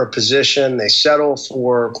settle for a position. They settle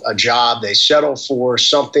for a job. They settle for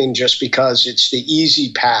something just because it's the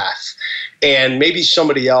easy path. And maybe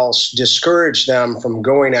somebody else discouraged them from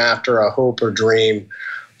going after a hope or dream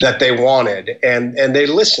that they wanted. And they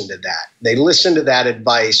listened to that. They listened to that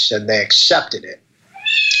advice and they accepted it.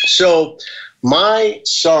 So my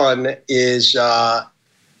son is a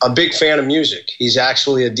big fan of music. He's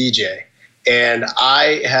actually a DJ. And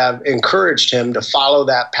I have encouraged him to follow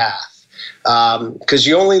that path because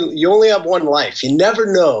you only have one life. You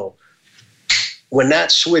never know when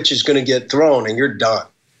that switch is going to get thrown and you're done.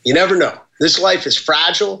 You never know. This life is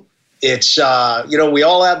fragile. It's, we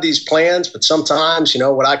all have these plans, but sometimes,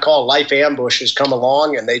 what I call life ambushes come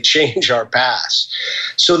along and they change our paths.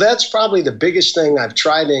 So that's probably the biggest thing I've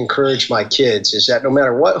tried to encourage my kids is that no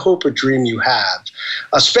matter what hope or dream you have,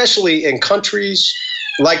 especially in countries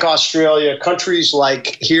like Australia, countries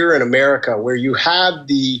like here in America, where you have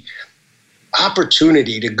the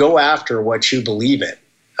opportunity to go after what you believe in.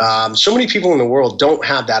 So many people in the world don't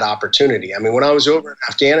have that opportunity. I mean, when I was over in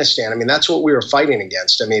Afghanistan, that's what we were fighting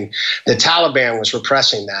against. The Taliban was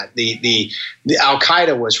repressing that. The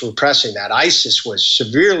Al-Qaeda was repressing that. ISIS was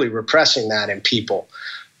severely repressing that in people.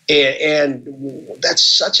 And that's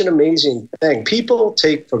such an amazing thing. People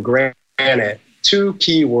take for granted two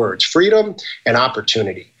key words, freedom and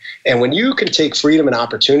opportunity. And when you can take freedom and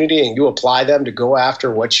opportunity and you apply them to go after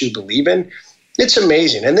what you believe in, it's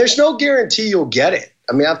amazing. And there's no guarantee you'll get it.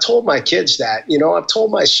 I've told my kids that, I've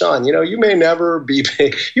told my son, you may never be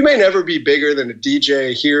bigger than a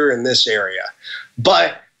DJ here in this area,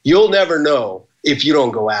 but you'll never know if you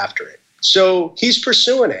don't go after it. So he's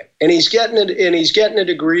pursuing it and he's getting it, and he's getting a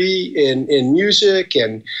degree in music,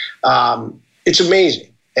 and it's amazing.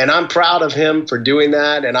 And I'm proud of him for doing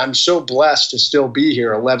that. And I'm so blessed to still be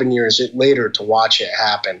here 11 years later to watch it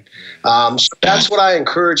happen. So that's what I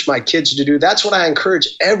encourage my kids to do. That's what I encourage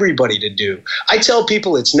everybody to do. I tell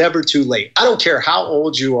people it's never too late. I don't care how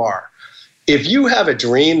old you are. If you have a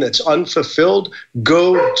dream that's unfulfilled,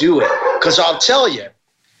 go do it. Because I'll tell you,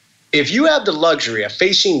 if you have the luxury of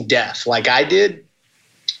facing death like I did,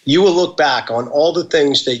 you will look back on all the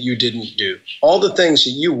things that you didn't do, all the things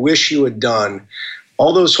that you wish you had done,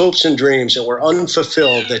 all those hopes and dreams that were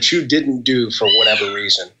unfulfilled that you didn't do for whatever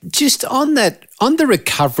reason. Just on the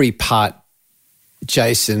recovery part,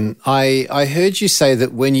 Jason, I heard you say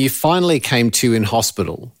that when you finally came to in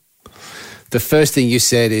hospital, the first thing you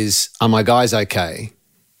said is, "Are my guys okay?"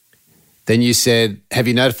 Then you said, "Have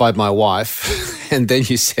you notified my wife?" And then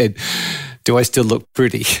you said, "Do I still look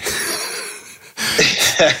pretty?"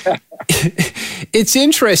 It's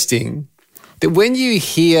interesting that when you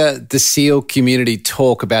hear the SEAL community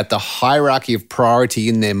talk about the hierarchy of priority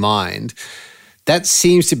in their mind, that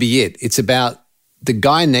seems to be it. It's about the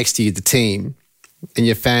guy next to you, the team, and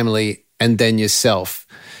your family, and then yourself.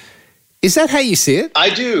 Is that how you see it?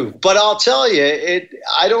 I do, but I'll tell you,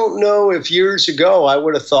 I don't know if years ago I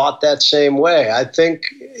would have thought that same way. I think,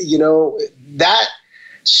 that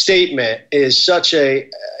statement is such an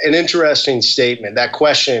interesting statement, that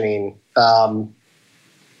questioning,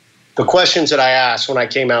 the questions that I asked when I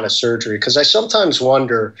came out of surgery, because I sometimes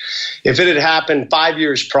wonder if it had happened 5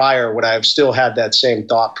 years prior, would I have still had that same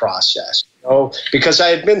thought process? Because I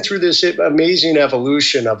had been through this amazing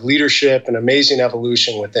evolution of leadership and amazing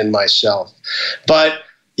evolution within myself. But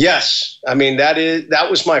yes, that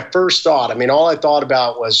was my first thought. All I thought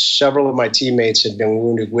about was several of my teammates had been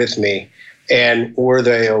wounded with me. And were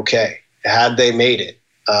they okay? Had they made it?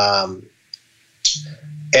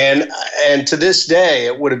 And to this day,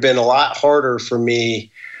 it would have been a lot harder for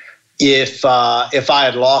me if I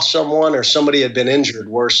had lost someone or somebody had been injured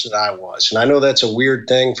worse than I was. And I know that's a weird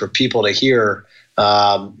thing for people to hear,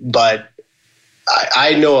 but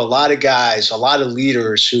I know a lot of guys, a lot of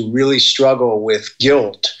leaders who really struggle with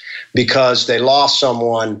guilt because they lost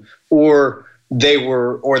someone or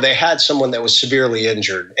they had someone that was severely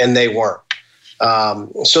injured and they weren't.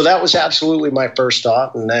 So that was absolutely my first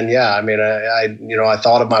thought. And then, I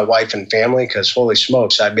thought of my wife and family because holy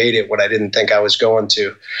smokes, I made it what I didn't think I was going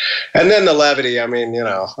to. And then the levity,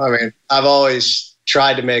 I've always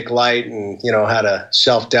tried to make light and, had a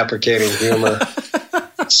self-deprecating humor.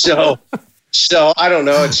 So I don't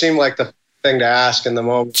know. It seemed like the thing to ask in the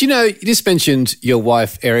moment. You just mentioned your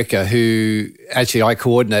wife, Erica, who actually I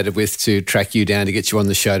coordinated with to track you down to get you on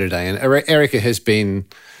the show today. And Erica has been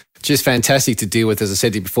just fantastic to deal with, as I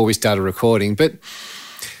said to you before we started recording. But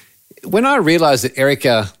when I realized that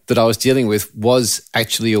Erica that I was dealing with was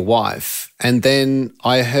actually your wife, and then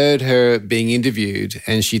I heard her being interviewed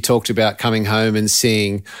and she talked about coming home and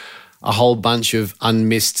seeing a whole bunch of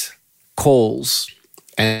unmissed calls,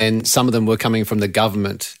 and some of them were coming from the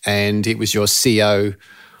government, and it was your CO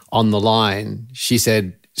on the line. She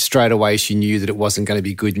said straight away she knew that it wasn't going to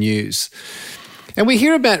be good news. And we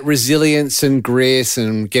hear about resilience and grit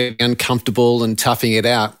and getting uncomfortable and toughing it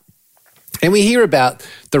out. And we hear about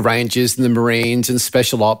the Rangers and the Marines and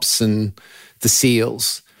Special Ops and the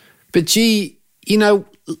SEALs. But gee,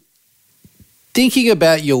 thinking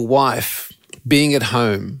about your wife being at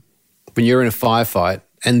home when you're in a firefight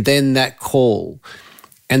and then that call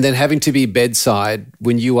and then having to be bedside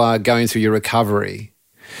when you are going through your recovery,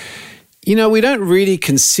 we don't really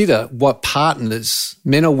consider what partners,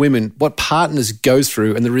 men or women, what partners go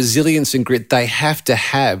through and the resilience and grit they have to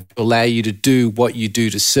allow you to do what you do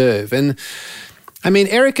to serve. And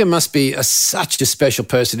Erica must be such a special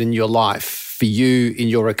person in your life for you in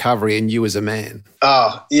your recovery and you as a man.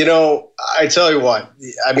 I tell you what,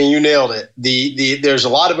 you nailed it. There's a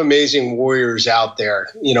lot of amazing warriors out there,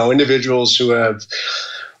 individuals who have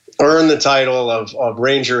earned the title of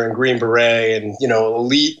Ranger and Green Beret and,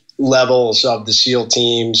 elite levels of the SEAL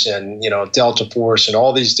teams and, Delta Force and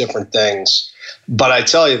all these different things. But I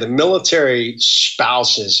tell you, the military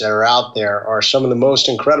spouses that are out there are some of the most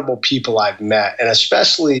incredible people I've met, and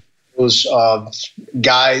especially those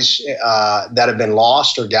guys that have been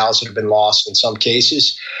lost or gals that have been lost in some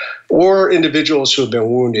cases, or individuals who have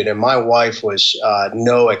been wounded. And my wife was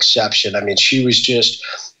no exception. She was just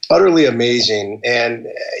utterly amazing. And,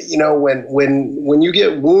 when you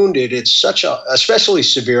get wounded, it's especially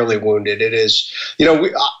severely wounded, it is,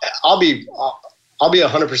 I'll be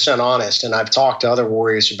 100% honest. And I've talked to other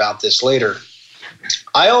warriors about this later.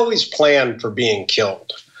 I always planned for being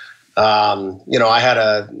killed. I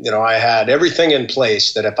had everything in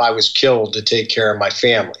place that if I was killed to take care of my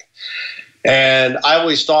family. And I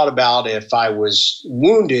always thought about if I was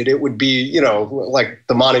wounded, it would be, like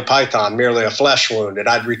the Monty Python, merely a flesh wound, and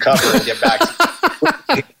I'd recover and get back to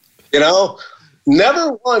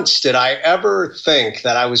Never once did I ever think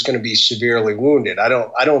that I was going to be severely wounded. I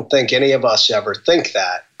don't think any of us ever think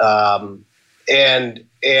that. And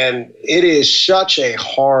it is such a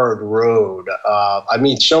hard road.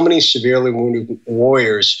 So many severely wounded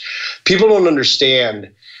warriors. People don't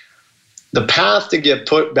understand the path to get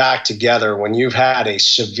put back together when you've had a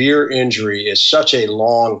severe injury is such a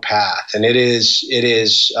long path, and it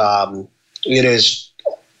is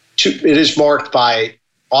marked by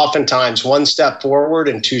oftentimes one step forward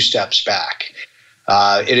and two steps back.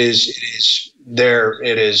 It is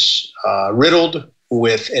riddled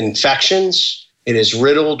with infections. It is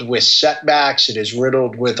riddled with setbacks. It is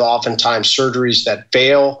riddled with oftentimes surgeries that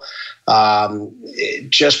fail.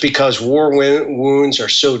 Just because war wounds are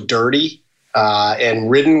so dirty and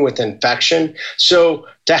ridden with infection. So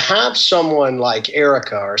to have someone like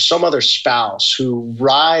Erica or some other spouse who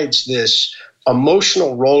rides this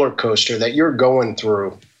emotional roller coaster that you're going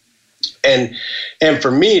through, and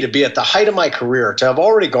for me to be at the height of my career, to have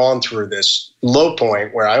already gone through this low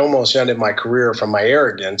point where I almost ended my career from my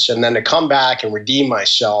arrogance, and then to come back and redeem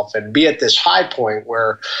myself and be at this high point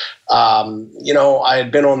where I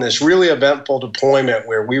had been on this really eventful deployment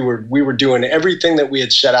where we were doing everything that we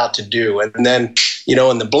had set out to do. And then,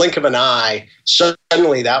 in the blink of an eye,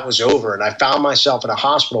 suddenly that was over. And I found myself in a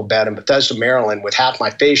hospital bed in Bethesda, Maryland with half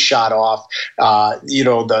my face shot off,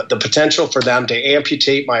 the potential for them to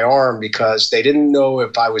amputate my arm because they didn't know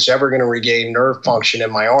if I was ever going to regain nerve function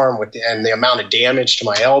in my arm and the amount of damage to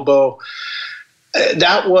my elbow.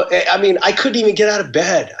 I couldn't even get out of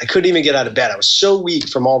bed. I was so weak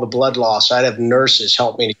from all the blood loss. I'd have nurses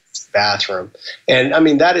help me to get to the bathroom. And I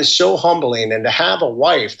mean, that is so humbling. And to have a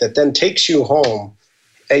wife that then takes you home,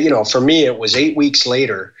 for me, it was 8 weeks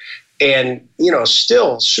later and,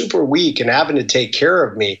 still super weak and having to take care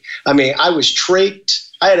of me. I mean, I was trached.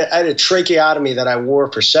 I had a tracheotomy that I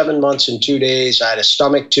wore for 7 months and 2 days. I had a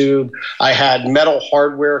stomach tube. I had metal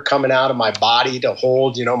hardware coming out of my body to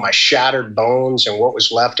hold, my shattered bones and what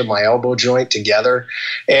was left of my elbow joint together.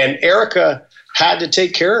 And Erica had to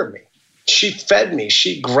take care of me. She fed me.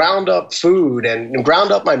 She ground up food and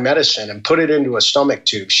ground up my medicine and put it into a stomach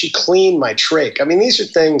tube. She cleaned my trach. I mean, these are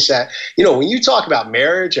things that, when you talk about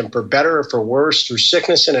marriage and for better or for worse, through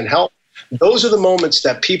sickness and in health, those are the moments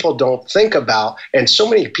that people don't think about, and so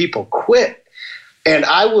many people quit. And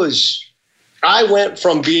I went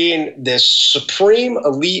from being this supreme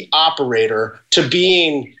elite operator to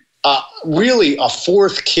being really a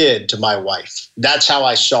fourth kid to my wife. That's how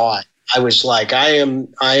I saw it. I was like, I am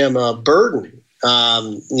a burden,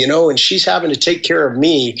 and she's having to take care of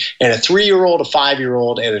me and a 3-year-old, a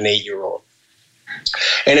 5-year-old, and an 8-year-old.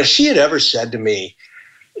 And if she had ever said to me,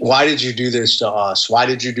 why did you do this to us? Why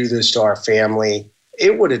did you do this to our family?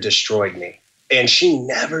 It would have destroyed me. And she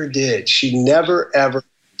never did. She never, ever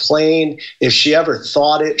complained. If she ever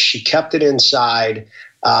thought it, she kept it inside.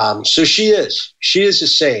 So she is a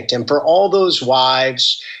saint. And for all those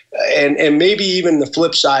wives, and maybe even the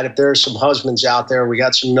flip side, if there are some husbands out there, we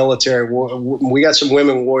got some we got some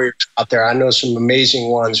women warriors out there. I know some amazing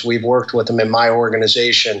ones. We've worked with them in my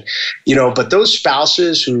organization, but those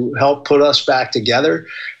spouses who help put us back together,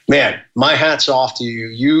 man, my hat's off to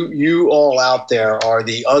you. You all out there are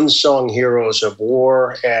the unsung heroes of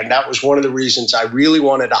war. And that was one of the reasons I really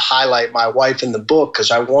wanted to highlight my wife in the book,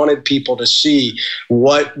 because I wanted people to see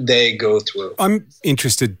what they go through. I'm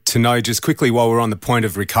interested to know, just quickly while we're on the point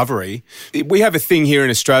of recovery, we have a thing here in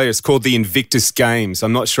Australia. It's called the Invictus Games.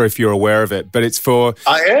 I'm not sure if you're aware of it, but it's for...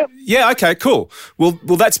 I am. Yeah, okay, cool. Well,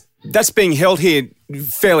 that's being held here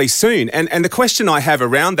fairly soon. And the question I have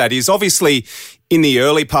around that is, obviously, in the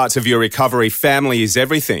early parts of your recovery, family is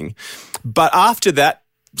everything. But after that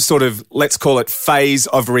sort of, let's call it, phase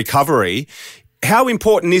of recovery, how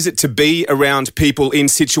important is it to be around people in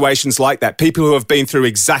situations like that, people who have been through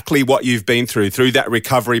exactly what you've been through that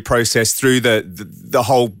recovery process, through the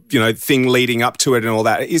whole, thing leading up to it and all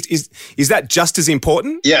that? Is that just as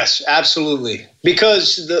important? Yes, absolutely.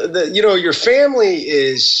 Because your family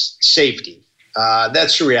is safety.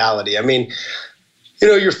 That's the reality. I mean,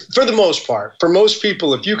 you're, for the most part, for most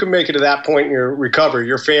people, if you can make it to that point in your recovery,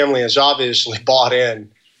 your family is obviously bought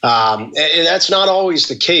in. And that's not always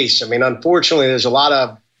the case. I mean, unfortunately, there's a lot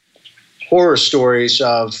of horror stories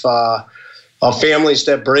of families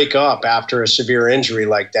that break up after a severe injury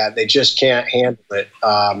like that. They just can't handle it,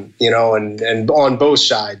 and on both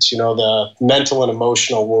sides, the mental and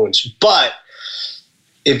emotional wounds. But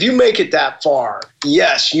if you make it that far,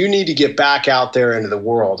 yes, you need to get back out there into the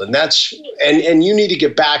world, and you need to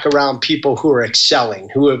get back around people who are excelling,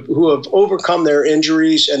 who have overcome their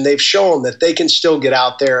injuries, and they've shown that they can still get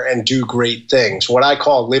out there and do great things. What I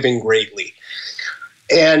call living greatly,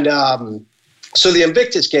 and so the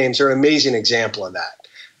Invictus Games are an amazing example of that.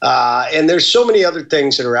 And there's so many other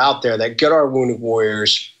things that are out there that get our wounded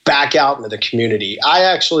warriors back out into the community. I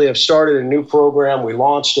actually have started a new program. We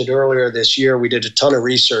launched it earlier this year. We did a ton of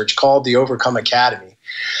research called the Overcome Academy.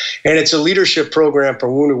 And it's a leadership program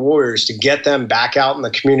for wounded warriors to get them back out in the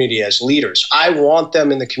community as leaders. I want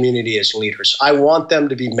them in the community as leaders. I want them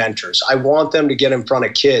to be mentors. I want them to get in front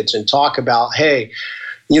of kids and talk about, hey,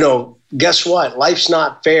 guess what? Life's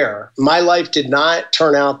not fair. My life did not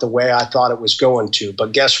turn out the way I thought it was going to,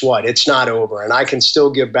 but guess what? It's not over, and I can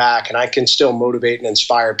still give back, and I can still motivate and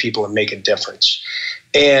inspire people and make a difference.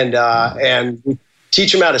 And we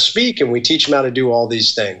teach them how to speak, and we teach them how to do all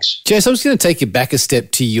these things. Jess, I'm just going to take you back a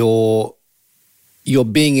step to your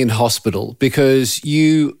being in hospital, because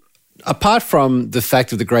you, apart from the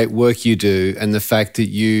fact of the great work you do and the fact that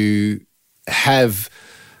you have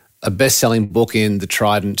a best-selling book in The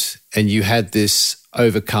Trident, and you had this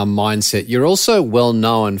overcome mindset, you're also well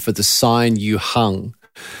known for the sign you hung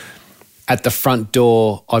at the front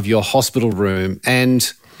door of your hospital room. And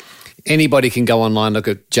anybody can go online, look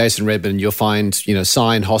at Jason Redman, you'll find,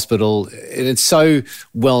 sign hospital. And it's so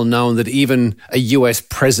well known that even a US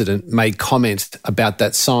president made comment about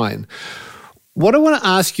that sign. What I want to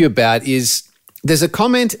ask you about is, there's a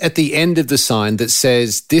comment at the end of the sign that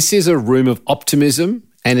says, "This is a room of optimism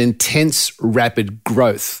and intense, rapid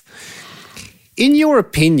growth." In your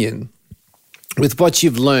opinion, with what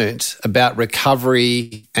you've learned about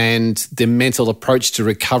recovery and the mental approach to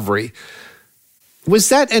recovery, Was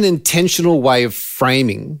that an intentional way of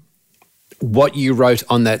framing what you wrote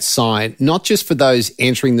on that sign, not just for those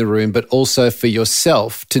entering the room, but also for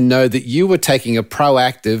yourself to know that you were taking a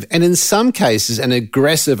proactive and in some cases an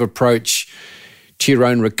aggressive approach to your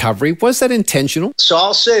own recovery? Was that intentional? So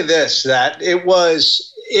I'll say this, that it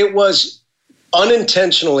was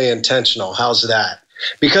unintentionally intentional. How's that?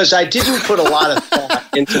 Because I didn't put a lot of thought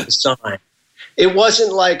into the sign. It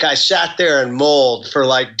wasn't like I sat there and mulled for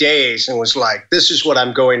like days and was like, this is what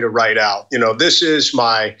I'm going to write out. This is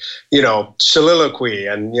my, soliloquy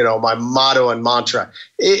and, my motto and mantra.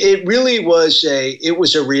 It really was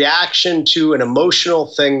a reaction to an emotional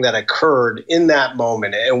thing that occurred in that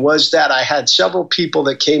moment. And was that I had several people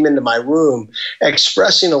that came into my room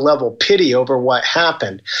expressing a level of pity over what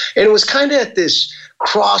happened. And it was kind of at this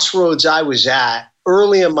crossroads I was at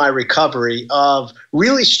early in my recovery of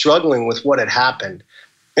really struggling with what had happened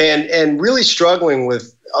and really struggling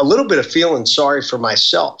with a little bit of feeling sorry for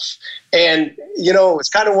myself. And, it's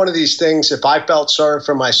kind of one of these things, if I felt sorry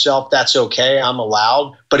for myself, that's okay, I'm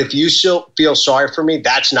allowed. But if you still feel sorry for me,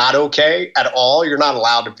 that's not okay at all. You're not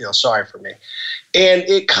allowed to feel sorry for me. And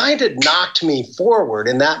it kind of knocked me forward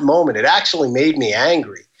in that moment. It actually made me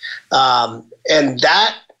angry. And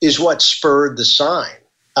that is what spurred the sign.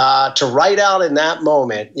 To write out in that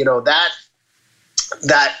moment, that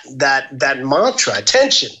mantra,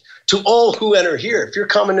 attention to all who enter here. If you're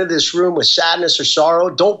coming to this room with sadness or sorrow,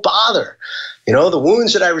 don't bother. The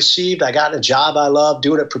wounds that I received, I got in a job I love,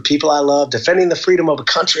 doing it for people I love, defending the freedom of a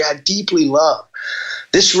country I deeply love.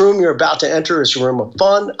 This room you're about to enter is a room of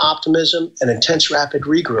fun, optimism, and intense rapid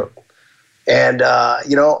regrowth. And, I'm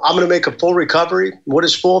going to make a full recovery. What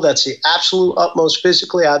is full? That's the absolute utmost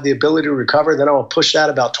physically. I have the ability to recover. Then I will push that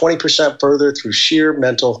about 20% further through sheer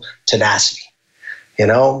mental tenacity,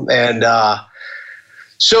 And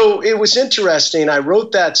so it was interesting. I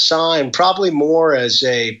wrote that sign probably more as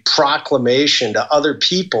a proclamation to other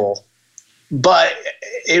people, but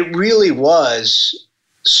it really was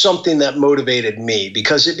something that motivated me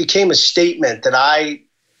because it became a statement that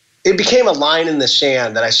it became a line in the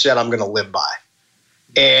sand that I said I'm going to live by.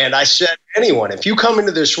 And I said, anyone, if you come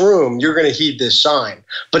into this room, you're going to heed this sign.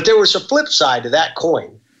 But there was a flip side to that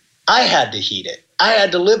coin. I had to heed it. I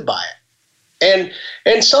had to live by it.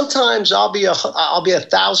 And sometimes I'll be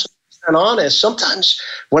 1,000% honest. Sometimes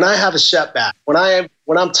when I have a setback, when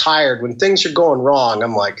I'm tired, when things are going wrong,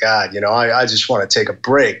 I'm like, God, I just want to take a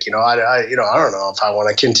break. I don't know if I want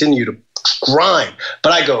to continue to grind.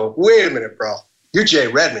 But I go, wait a minute, bro. You're Jay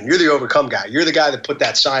Redman. You're the overcome guy. You're the guy that put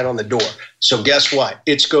that sign on the door. So guess what?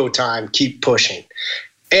 It's go time. Keep pushing.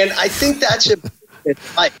 And I think that's it in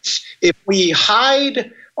life. If we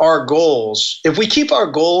hide our goals, if we keep our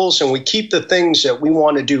goals and we keep the things that we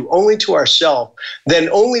want to do only to ourselves, then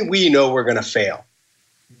only we know we're going to fail.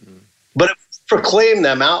 Mm-hmm. But if we proclaim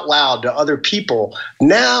them out loud to other people,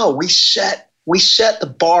 now we set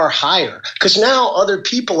the bar higher because now other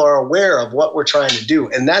people are aware of what we're trying to do.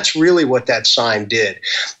 And that's really what that sign did.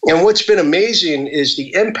 And what's been amazing is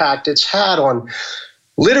the impact it's had on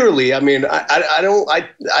literally, I mean,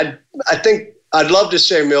 I think I'd love to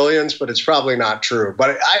say millions, but it's probably not true.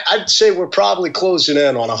 But I'd say we're probably closing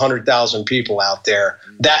in on 100,000 people out there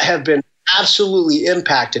that have been absolutely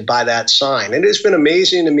impacted by that sign. And it's been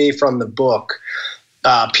amazing to me from the book,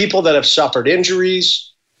 people that have suffered injuries,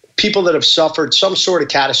 people that have suffered some sort of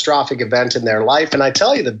catastrophic event in their life. And I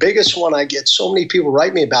tell you, the biggest one I get so many people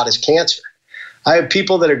write me about is cancer. I have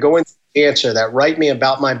people that are going through cancer that write me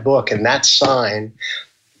about my book and that sign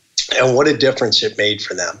and what a difference it made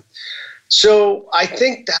for them. So I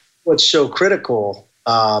think that's what's so critical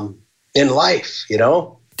in life,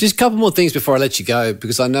 Just a couple more things before I let you go,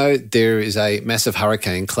 because I know there is a massive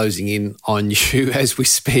hurricane closing in on you as we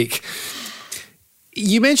speak.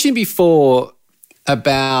 You mentioned before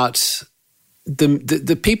about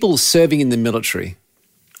the people serving in the military,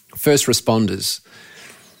 first responders.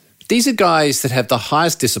 These are guys that have the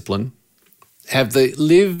highest discipline,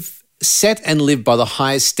 set and live by the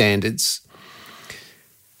highest standards,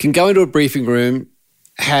 can go into a briefing room,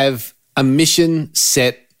 have a mission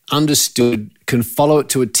set, understood, can follow it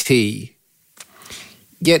to a T.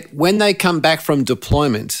 Yet when they come back from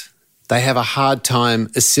deployment, they have a hard time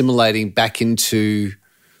assimilating back into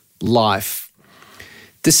life.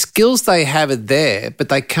 The skills they have are there, but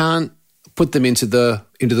they can't put them into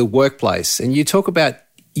the workplace. And you talk about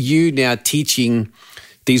you now teaching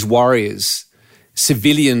these warriors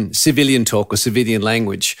civilian talk or civilian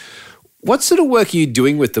language. What sort of work are you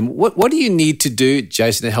doing with them? What do you need to do,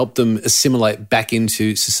 Jason, to help them assimilate back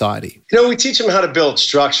into society? We teach them how to build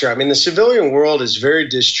structure. I mean, the civilian world is very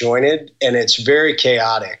disjointed and it's very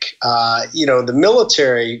chaotic. The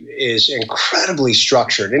military is incredibly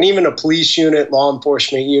structured, and even a police unit, law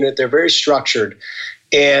enforcement unit, they're very structured.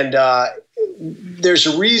 And there's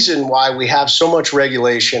a reason why we have so much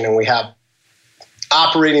regulation and we have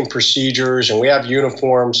operating procedures and we have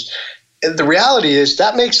uniforms. The reality is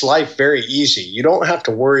that makes life very easy. You don't have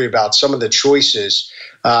to worry about some of the choices.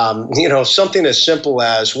 Something as simple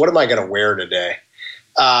as, what am I going to wear today?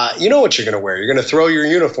 You know what you're going to wear. You're going to throw your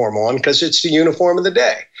uniform on because it's the uniform of the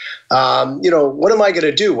day. What am I going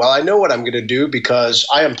to do? Well, I know what I'm going to do because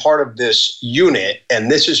I am part of this unit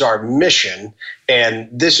and this is our mission and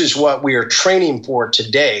this is what we are training for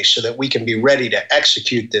today so that we can be ready to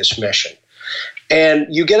execute this mission. And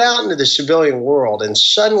you get out into the civilian world and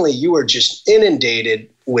suddenly you are just inundated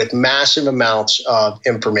with massive amounts of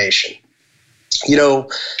information.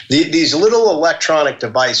 These little electronic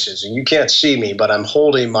devices, and you can't see me, but I'm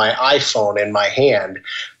holding my iPhone in my hand.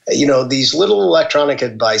 These little electronic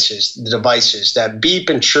devices that beep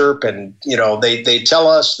and chirp and, they tell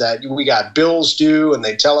us that we got bills due and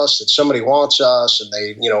they tell us that somebody wants us and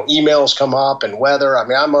they, emails come up and weather. I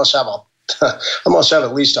mean, I must have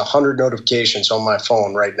at least 100 notifications on my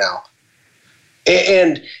phone right now.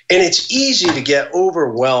 And it's easy to get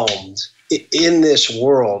overwhelmed in this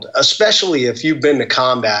world, especially if you've been to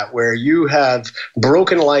combat where you have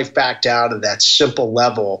broken life back down to that simple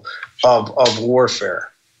level of warfare,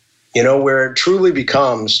 where it truly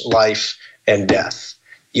becomes life and death.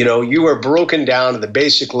 You are broken down to the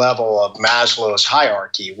basic level of Maslow's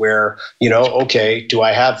hierarchy where, okay, do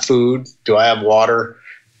I have food? Do I have water?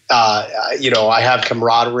 I have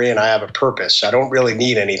camaraderie and I have a purpose. I don't really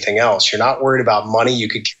need anything else. You're not worried about money. You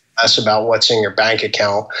could care less about what's in your bank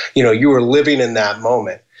account. You are living in that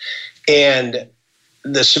moment. And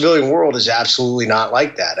the civilian world is absolutely not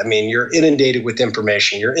like that. I mean, you're inundated with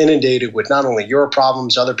information. You're inundated with not only your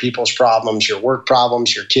problems, other people's problems, your work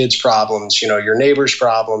problems, your kids' problems, your neighbors'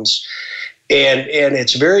 problems. And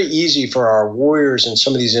it's very easy for our warriors and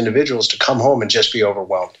some of these individuals to come home and just be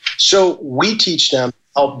overwhelmed. So we teach them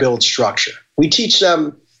help build structure. We teach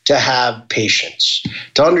them to have patience,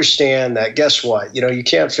 to understand that, guess what? You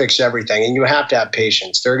can't fix everything and you have to have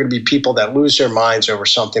patience. There are going to be people that lose their minds over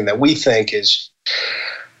something that we think is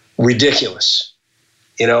ridiculous,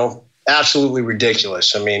 absolutely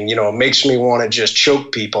ridiculous. I mean, it makes me want to just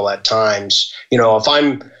choke people at times. If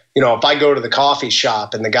I go to the coffee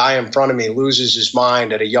shop and the guy in front of me loses his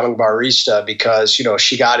mind at a young barista because,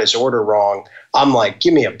 she got his order wrong, I'm like,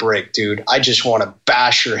 give me a break, dude. I just want to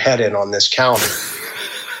bash your head in on this counter.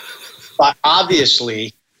 But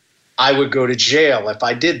obviously, I would go to jail if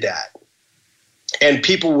I did that. And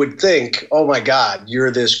people would think, oh my God,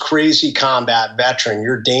 you're this crazy combat veteran,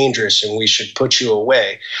 you're dangerous and we should put you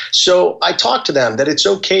away. So I talk to them that it's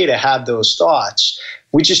okay to have those thoughts.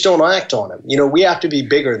 We just don't act on them. We have to be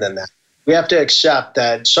bigger than that. We have to accept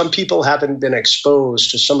that some people haven't been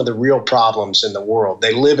exposed to some of the real problems in the world.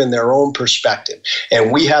 They live in their own perspective,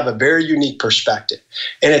 and we have a very unique perspective.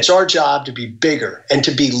 And it's our job to be bigger and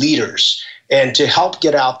to be leaders and to help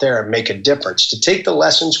get out there and make a difference, to take the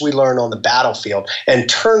lessons we learn on the battlefield and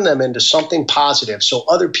turn them into something positive so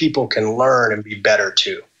other people can learn and be better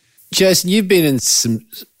too. Jason, you've been in some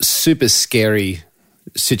super scary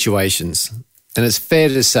situations, and it's fair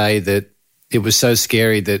to say that it was so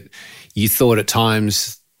scary that you thought at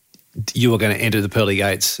times you were going to enter the pearly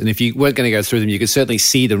gates. And if you weren't going to go through them, you could certainly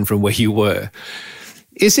see them from where you were.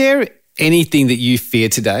 Is there anything that you fear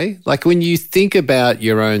today? Like when you think about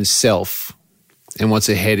your own self and what's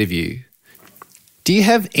ahead of you, do you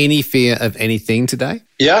have any fear of anything today?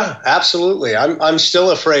 Yeah, absolutely. I'm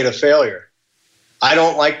still afraid of failure. I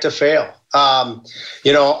don't like to fail. I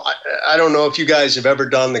don't know if you guys have ever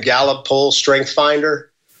done the Gallup poll, Strength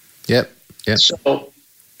Finder. Yep. So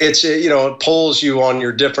it polls you on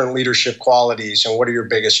your different leadership qualities and what are your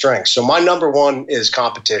biggest strengths. So my number one is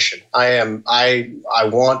competition. I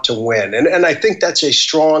want to win. And I think that's a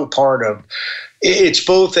strong part of, it's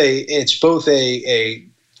both a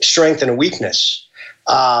strength and a weakness.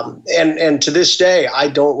 And to this day, I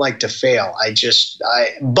don't like to fail.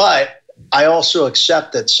 But I also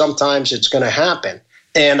accept that sometimes it's going to happen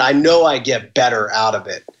and I know I get better out of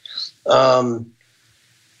it.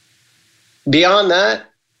 Beyond that,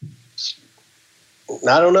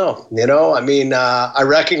 I don't know. I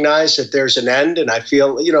recognize that there's an end, and I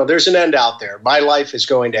feel, there's an end out there. My life is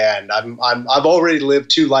going to end. I've already lived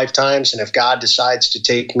 2 lifetimes, and if God decides to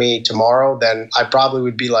take me tomorrow, then I probably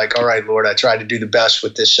would be like, all right, Lord, I tried to do the best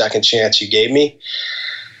with this second chance you gave me.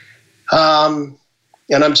 And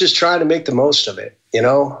I'm just trying to make the most of it. You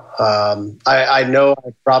know, I know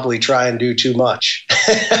I probably try and do too much.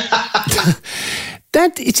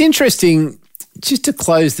 It's interesting, just to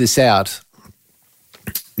close this out,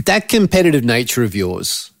 that competitive nature of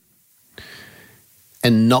yours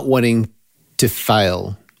and not wanting to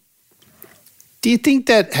fail, do you think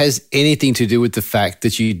that has anything to do with the fact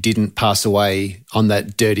that you didn't pass away on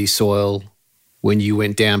that dirty soil when you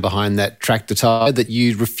went down behind that tractor tire, that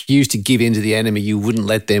you refused to give in to the enemy, you wouldn't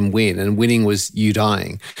let them win, and winning was you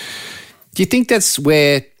dying? Do you think that's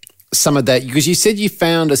where some of that, because you said you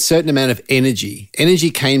found a certain amount of energy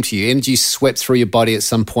came to you, energy swept through your body at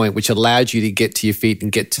some point, which allowed you to get to your feet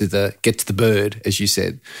and get to the bird, as you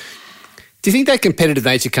said. Do you think that competitive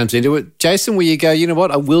nature comes into it, Jason, where you go, you know what,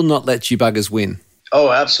 I will not let you buggers win? Oh,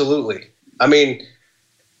 absolutely. I mean,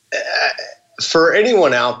 for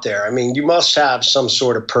anyone out there, I mean, you must have some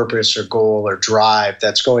sort of purpose or goal or drive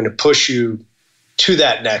that's going to push you to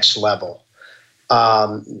that next level.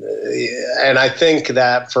 And I think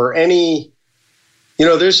that for any, you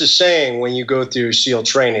know, there's a saying when you go through SEAL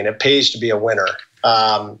training, it pays to be a winner.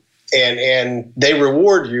 And they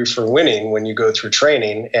reward you for winning when you go through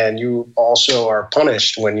training, and you also are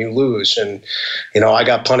punished when you lose. And, you know, I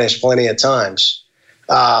got punished plenty of times.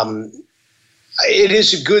 It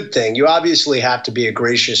is a good thing. You obviously have to be a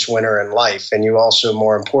gracious winner in life, and you also,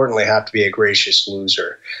 more importantly, have to be a gracious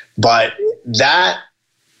loser. But that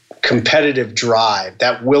competitive drive,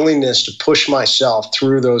 that willingness to push myself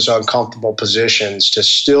through those uncomfortable positions, to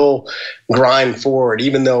still grind forward,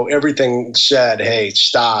 even though everything said, hey,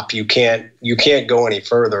 stop, you can't go any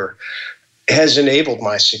further, has enabled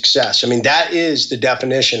my success. I mean, that is the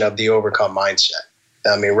definition of the overcome mindset.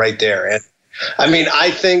 I mean, right there. And I mean,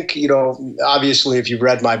 I think, you know, obviously, if you've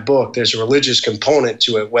read my book, there's a religious component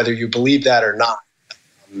to it, whether you believe that or not.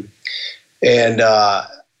 And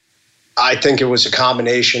I think it was a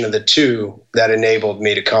combination of the two that enabled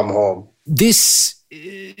me to come home. This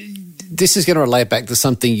is going to relate back to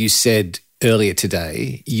something you said earlier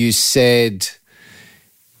today. You said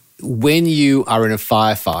when you are in a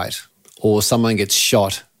firefight or someone gets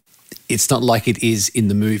shot, it's not like it is in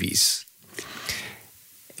the movies.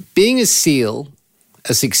 Being a SEAL,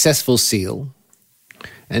 a successful SEAL,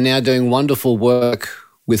 and now doing wonderful work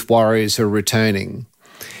with warriors who are returning,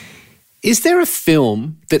 is there a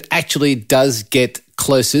film that actually does get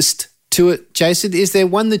closest to it, Jason? Is there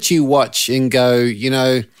one that you watch and go, you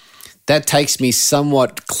know, that takes me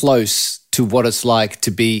somewhat close to what it's like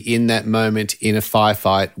to be in that moment in a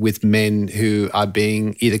firefight with men who are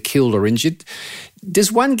being either killed or injured?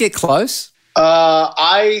 Does one get close?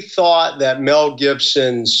 I thought that Mel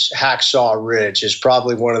Gibson's Hacksaw Ridge is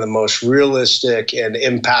probably one of the most realistic and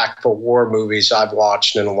impactful war movies I've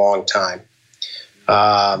watched in a long time.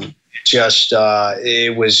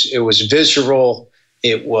 It was visceral.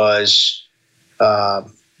 It was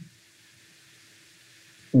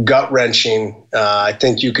gut-wrenching. I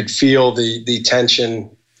think you could feel the tension.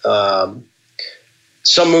 Some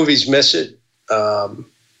movies miss it.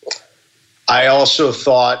 I also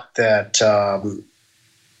thought that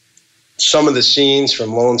some of the scenes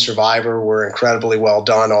from Lone Survivor were incredibly well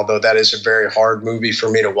done, although that is a very hard movie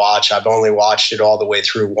for me to watch. I've only watched it all the way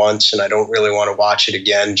through once, and I don't really want to watch it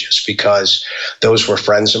again just because those were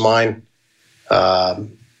friends of mine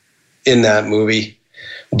in that movie.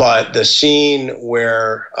 But the scene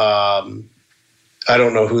where I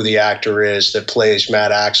don't know who the actor is that plays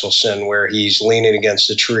Matt Axelson, where he's leaning against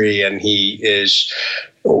a tree and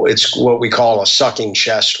it's what we call a sucking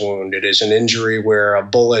chest wound. It is an injury where a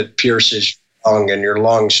bullet pierces your lung and your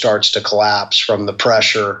lung starts to collapse from the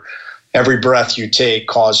pressure. Every breath you take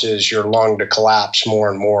causes your lung to collapse more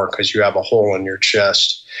and more because you have a hole in your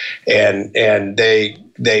chest. And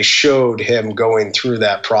they showed him going through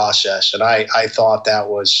that process. And I thought that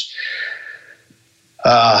was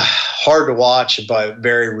hard to watch, but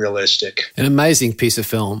very realistic. An amazing piece of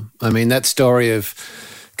film. I mean, that story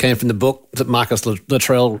came from the book that Marcus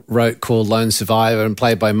Luttrell wrote called Lone Survivor and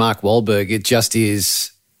played by Mark Wahlberg. It just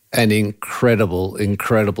is an incredible,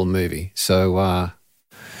 incredible movie. So,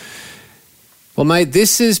 well, mate,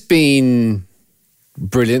 this has been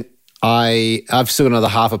brilliant. I've still got another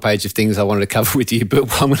half a page of things I wanted to cover with you,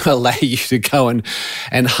 but I'm going to allow you to go and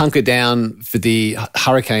hunker down for the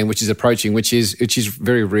hurricane, which is approaching, which is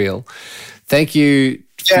very real. Thank you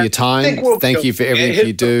for your time. Thank you for everything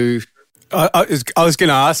you do. I was going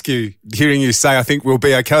to ask you, hearing you say, I think we'll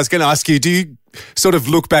be okay. I was going to ask you, do you sort of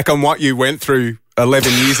look back on what you went through 11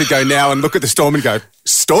 years ago now and look at the storm and go,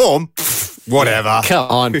 storm? Whatever. Come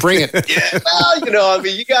on, bring it. Yeah, well, you know, I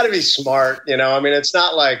mean, you got to be smart, you know. I mean, it's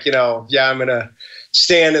not like, you know, yeah, I'm going to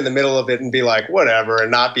stand in the middle of it and be like, whatever,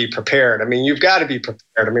 and not be prepared. I mean, you've got to be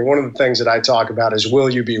prepared. I mean, one of the things that I talk about is, will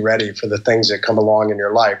you be ready for the things that come along in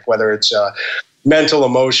your life, whether it's mental,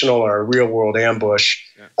 emotional, or a real world ambush.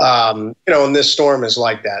 And this storm is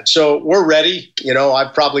like that. So we're ready.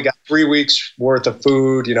 I've probably got 3 weeks worth of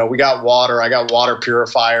food. We got water. I got water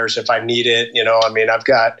purifiers if I need it. I've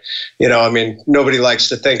got, nobody likes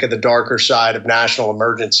to think of the darker side of national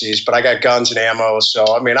emergencies, but I got guns and ammo. So,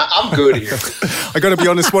 I'm good here. I got to be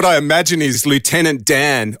honest. What I imagine is Lieutenant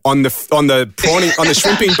Dan on the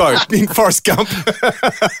shrimping boat in Forrest Gump.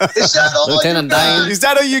 Is that all Lieutenant Dan? Is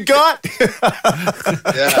that all you got?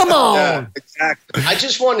 Yeah, come on. Yeah, exactly. I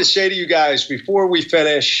just wanted to say to you guys before we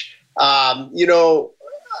finish, having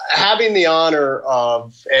the honor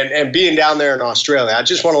of and being down there in Australia, I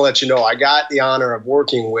just want to let you know I got the honor of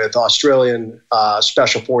working with Australian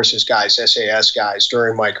Special Forces guys, SAS guys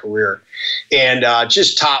during my career, and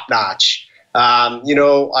just top notch.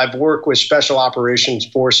 I've worked with special operations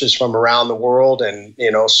forces from around the world, and,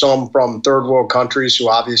 some from third world countries who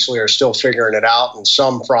obviously are still figuring it out, and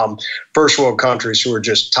some from first world countries who are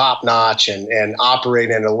just top notch and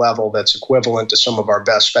operate at a level that's equivalent to some of our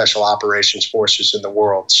best special operations forces in the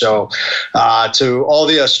world. So to all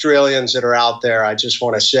the Australians that are out there, I just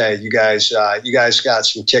want to say you guys got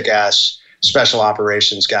some kick-ass special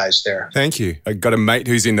operations guys there. Thank you. I got a mate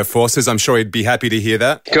who's in the forces. I'm sure he'd be happy to hear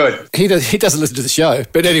that. Good. He doesn't listen to the show,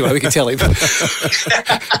 but anyway, we can tell him. You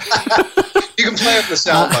can play up the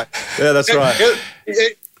soundbite. Yeah, that's right.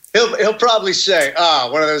 He'll probably say,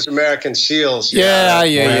 one of those American SEALs.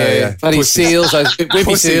 Yeah. Bloody SEALs, those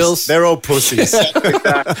wimpy SEALs. They're all pussies.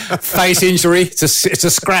 Face injury. It's a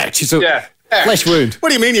scratch. It's a flesh wound. What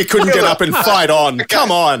do you mean you couldn't get up and fight on?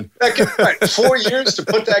 Come on. 4 years to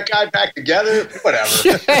put that guy back together? Whatever.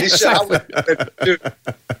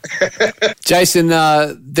 Jason,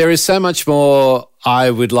 there is so much more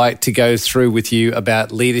I would like to go through with you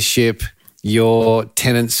about leadership, your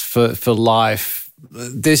tenets for life.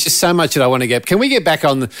 There's just so much that I want to get. Can we get back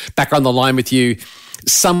on the line with you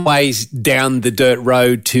some ways down the dirt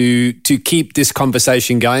road to keep this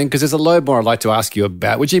conversation going? Because there's a load more I'd like to ask you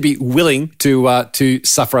about. Would you be willing to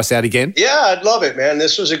suffer us out again? Yeah, I'd love it, man.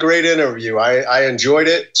 This was a great interview. I enjoyed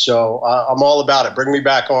it, so I'm all about it. Bring me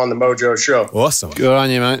back on the Mojo show. Awesome. Good on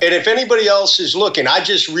you, mate. And if anybody else is looking, I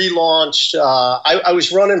just relaunched, I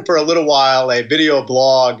was running for a little while a video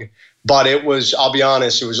blog, but I'll be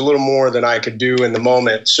honest, it was a little more than I could do in the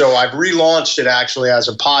moment. So I've relaunched it actually as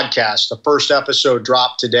a podcast. The first episode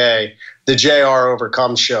dropped today, the JR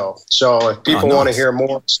Overcome Show. So if people want to hear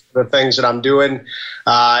more of the things that I'm doing,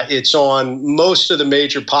 it's on most of the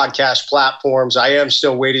major podcast platforms. I am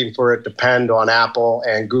still waiting for it to depend on Apple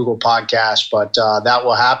and Google Podcasts, but that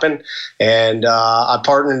will happen. And I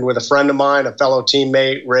partnered with a friend of mine, a fellow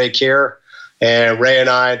teammate, Ray Kerr. And Ray and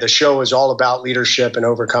I, the show is all about leadership and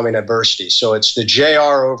overcoming adversity. So it's the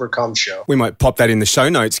JR Overcome Show. We might pop that in the show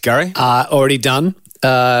notes, Gary. Already done.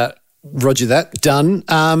 Roger that. Done.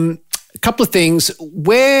 A couple of things.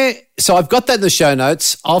 So I've got that in the show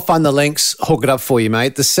notes. I'll find the links, hook it up for you,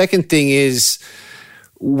 mate. The second thing is,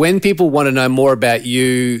 when people want to know more about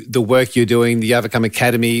you, the work you're doing, the Overcome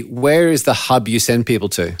Academy, where is the hub you send people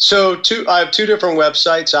to? So I have two different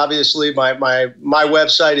websites. Obviously, my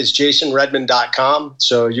website is jasonredman.com.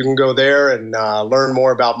 So you can go there and learn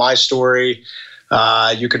more about my story.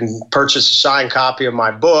 You can purchase a signed copy of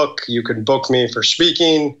my book. You can book me for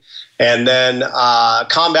speaking. And then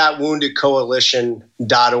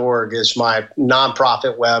combatwoundedcoalition.org is my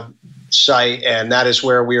nonprofit website, and that is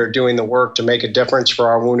where we are doing the work to make a difference for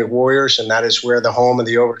our wounded warriors, and that is where the home of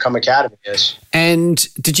the Overcome Academy is. And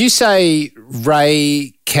did you say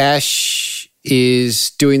Ray Cash is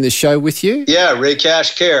doing the show with you? Yeah, Ray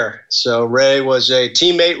Cash Care. So Ray was a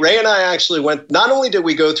teammate. Ray and I actually not only did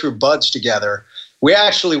we go through Buds together, we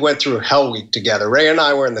actually went through Hell Week together. Ray and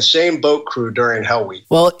I were in the same boat crew during Hell Week.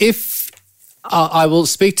 Well, if I will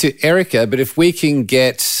speak to Erica, but if we can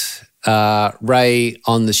get Ray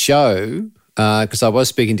on the show, because I was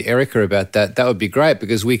speaking to Erica about that would be great,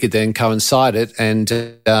 because we could then coincide it, and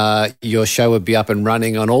your show would be up and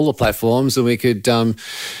running on all the platforms, and we could do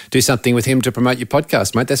something with him to promote your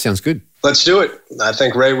podcast, mate. That sounds good. Let's do it. I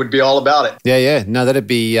think Ray would be all about it. Yeah. No, that'd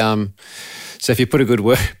be. So if you put a good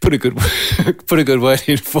word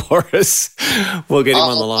in for us, we'll get him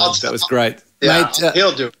on the line. That was great. Yeah, mate,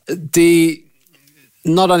 he'll do it.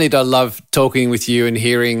 Not only do I love talking with you and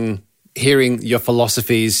hearing your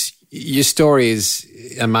philosophies, your story is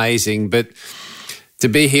amazing, but To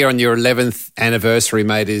be here on your 11th anniversary,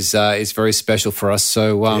 mate, is very special for us.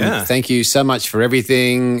 So thank you so much for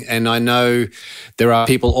everything. And I know there are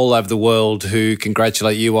people all over the world who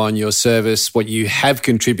congratulate you on your service, what you have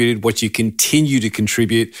contributed, what you continue to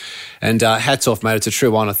contribute. And hats off, mate. It's a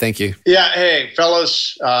true honour. Thank you. Yeah, hey,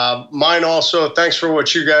 fellas, mine also. Thanks for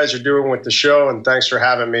what you guys are doing with the show, and thanks for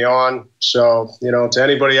having me on. So, to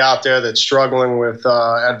anybody out there that's struggling with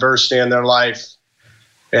adversity in their life,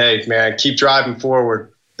 hey, man, keep driving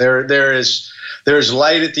forward. There's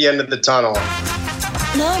light at the end of the tunnel.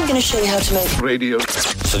 Now I'm going to show you how to make Radio.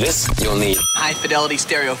 For this, you'll need high-fidelity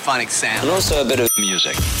stereophonic sound. and also a bit of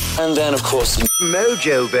music. And then, of course,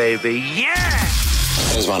 Mojo, baby. Yeah!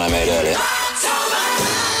 here's one I made earlier.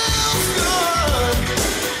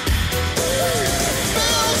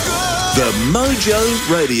 The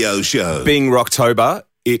Mojo Radio Show. Being Rocktober,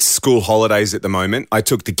 it's school holidays at the moment. I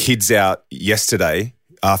took the kids out yesterday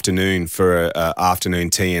afternoon for a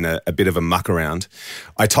afternoon tea and a bit of a muck around.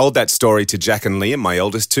 I told that story to Jack and Liam, my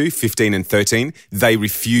eldest two, 15 and 13. They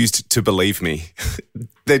refused to believe me.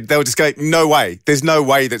 They were just going, no way. There's no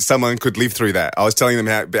way that someone could live through that. I was telling them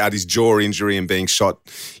about his jaw injury and being shot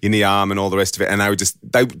in the arm and all the rest of it, and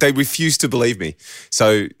they refused to believe me.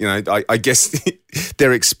 So, I guess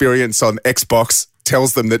their experience on Xbox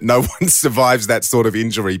tells them that no one survives that sort of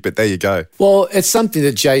injury, but there you go. Well, it's something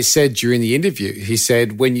that Jay said during the interview. He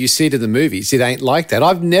said, when you see it in the movies, it ain't like that.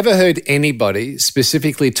 I've never heard anybody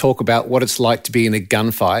specifically talk about what it's like to be in a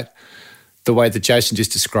gunfight the way that Jason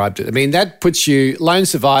just described it. I mean, that puts you, Lone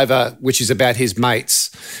Survivor, which is about his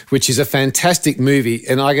mates, which is a fantastic movie,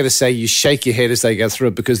 and I got to say, you shake your head as they go through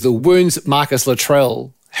it, because the wounds Marcus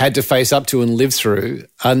Luttrell had to face up to and live through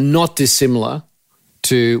are not dissimilar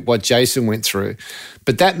to what Jason went through.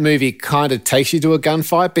 But that movie kind of takes you to a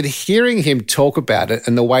gunfight, but hearing him talk about it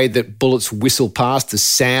and the way that bullets whistle past, the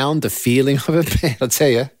sound, the feeling of it, man, I'll tell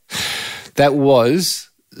you, that was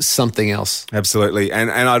something else. Absolutely. And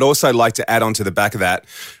I'd also like to add on to the back of that,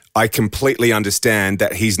 I completely understand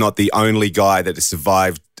that he's not the only guy that has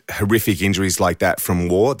survived horrific injuries like that from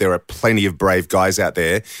war. There are plenty of brave guys out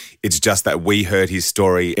there. It's just that we heard his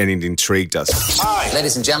story and it intrigued us. Hi.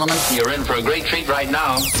 Ladies and gentlemen, you're in for a great treat right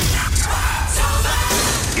now.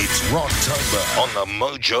 It's Rocktober on the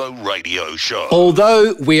Mojo Radio Show.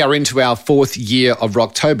 Although we are into our 4th year of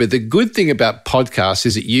Rocktober, the good thing about podcasts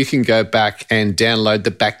is that you can go back and download the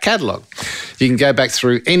back catalogue. You can go back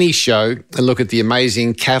through any show and look at the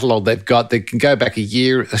amazing catalogue they've got. They can go back a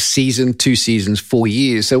year, a season, 2 seasons, 4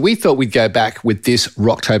 years. So we thought we'd go back with this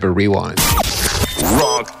Rocktober Rewind.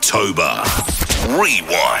 Rocktober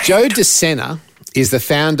Rewind. Joe DeSena is the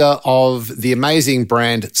founder of the amazing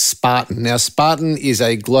brand Spartan. Now, Spartan is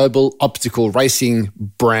a global obstacle racing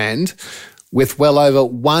brand with well over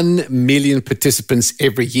 1 million participants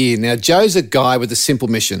every year. Now, Joe's a guy with a simple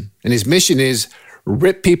mission, and his mission is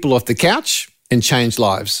rip people off the couch and change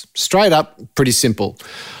lives. Straight up, pretty simple.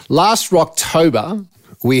 Last Rocktober,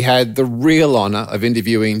 we had the real honour of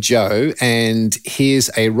interviewing Joe, and here's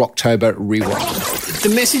a Rocktober Rewind. The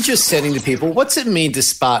message you're sending to people, what's it mean to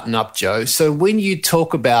Spartan up, Joe? So when you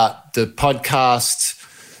talk about the podcast,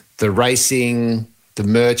 the racing, the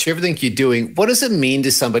merch, everything you're doing, what does it mean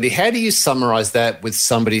to somebody? How do you summarise that with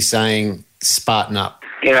somebody saying Spartan up?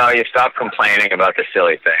 You stop complaining about the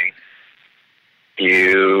silly things.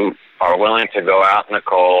 You are willing to go out in the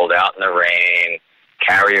cold, out in the rain,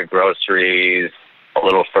 carry your groceries a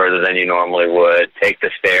little further than you normally would, take the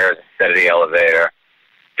stairs instead of the elevator.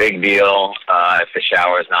 Big deal if the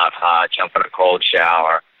shower is not hot, jump in a cold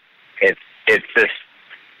shower. It's this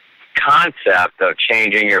concept of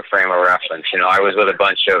changing your frame of reference. I was with a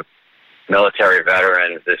bunch of military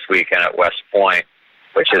veterans this weekend at West Point,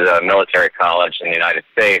 which is a military college in the United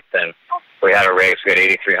States, and we had a race. We had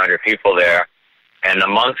 8,300 people there, and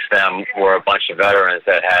amongst them were a bunch of veterans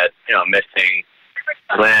that had, missing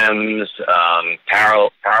limbs,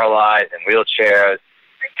 paralyzed in wheelchairs,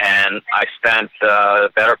 and I spent the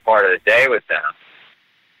better part of the day with them.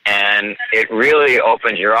 And it really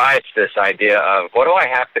opens your eyes to this idea of, what do I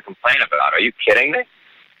have to complain about? Are you kidding me?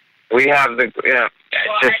 We have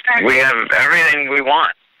we have everything we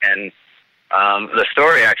want. And the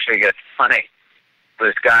story actually gets funny.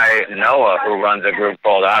 This guy, Noah, who runs a group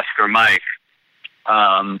called Oscar Mike,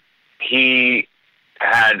 he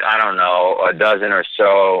had, a dozen or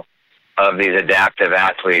so of these adaptive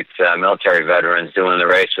athletes, military veterans, doing the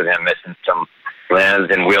race with him, missing some limbs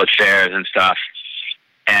and wheelchairs and stuff.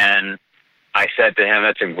 And I said to him,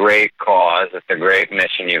 it's a great cause. It's a great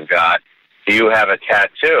mission you've got. Do you have a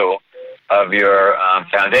tattoo of your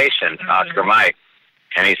foundation, Oscar Mike?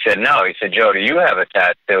 And he said, no. He said, Joe, do you have a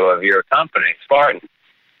tattoo of your company, Spartan?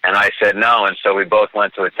 And I said no, and so we both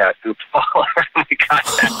went to a tattoo parlor and we got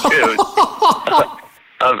tattoos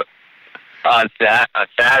on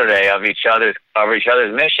Saturday of each other's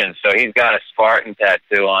mission. So he's got a Spartan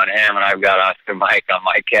tattoo on him, and I've got Oscar Mike on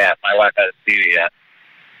my calf. My wife hasn't seen it yet,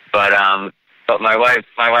 but my wife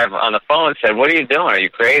on the phone said, "What are you doing? Are you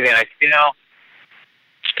crazy?" And I said,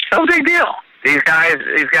 no big deal. These guys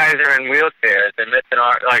are in wheelchairs. They're missing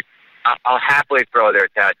arms. Like, I'll happily throw their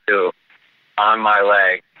tattoo on my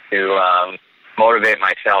leg to motivate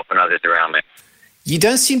myself and others around me. You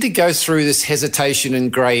don't seem to go through this hesitation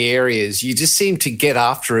and grey areas. You just seem to get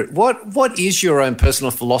after it. What is your own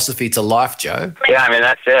personal philosophy to life, Joe? Yeah, I mean,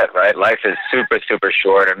 that's it, right? Life is super, super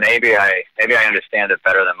short, and maybe I understand it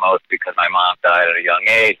better than most because my mom died at a young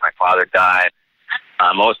age. My father died.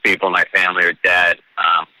 Most people in my family are dead.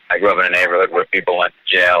 I grew up in a neighborhood where people went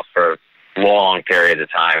to jail for long periods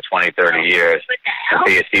of time, 20, 30 years. And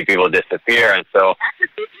so you see people disappear, and so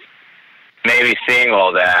maybe seeing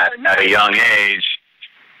all that at a young age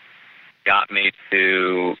got me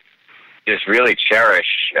to just really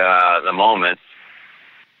cherish the moment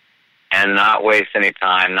and not waste any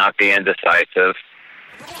time, not be indecisive,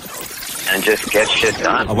 and just get shit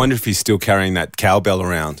done. I wonder if he's still carrying that cowbell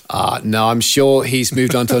around. No, I'm sure he's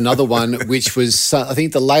moved on to another one, which was, I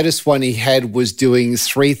think the latest one he had was doing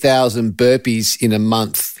 3,000 burpees in a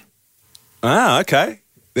month. Okay.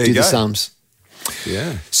 There you go. Do the sums.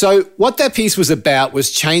 Yeah. So what that piece was about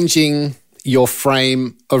was changing your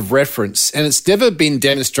frame of reference. And it's never been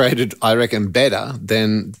demonstrated, I reckon, better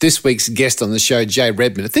than this week's guest on the show, Jay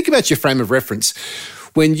Redman. Think about your frame of reference.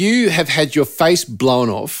 When you have had your face blown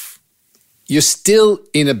off, you're still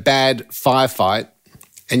in a bad firefight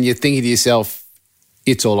and you're thinking to yourself,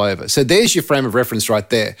 it's all over. So there's your frame of reference right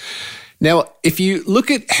there. Now, if you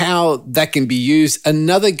look at how that can be used,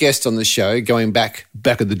 another guest on the show, going back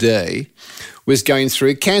of the day, was going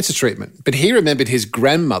through cancer treatment. But he remembered his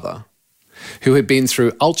grandmother who had been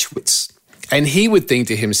through Auschwitz. And he would think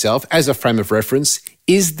to himself, as a frame of reference,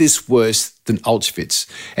 is this worse than Auschwitz?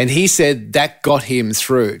 And he said that got him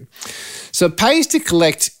through. So it pays to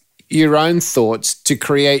collect your own thoughts to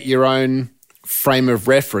create your own frame of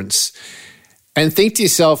reference and think to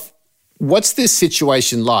yourself, what's this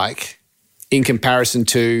situation like in comparison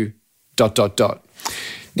to ...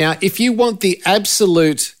 Now, if you want the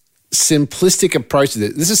absolute simplistic approach to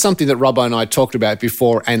this, this is something that Robbo and I talked about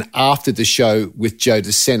before and after the show with Joe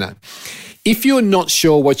DeSena. If you're not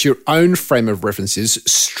sure what your own frame of reference is,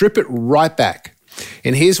 strip it right back.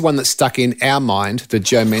 And here's one that stuck in our mind that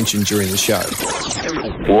Joe mentioned during the show.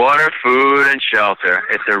 Water, food, and shelter.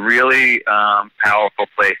 It's a really powerful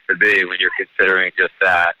place to be when you're considering just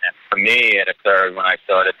that. And for me, it occurred when I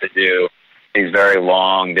started to do these very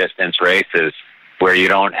long-distance races where you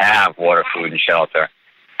don't have water, food, and shelter,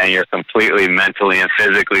 and you're completely mentally and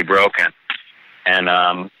physically broken.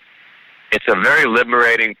 And it's a very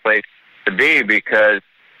liberating place to be because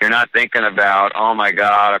you're not thinking about, oh, my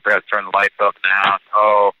God, I forgot to turn the lights off in the house.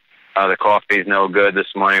 Oh, the coffee's no good this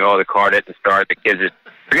morning. Oh, the car didn't start. The kids just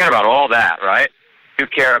forget about all that, right? You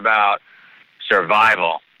care about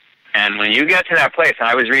survival. And when you get to that place, and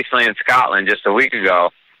I was recently in Scotland just a week ago,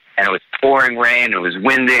 and it was pouring rain, it was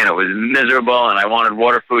windy, and it was miserable, and I wanted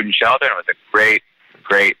water, food, and shelter, and it was a great,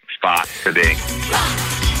 great spot to be.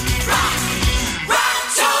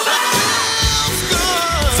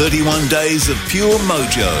 31 days of pure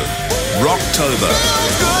mojo. Rocktober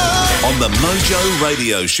on the Mojo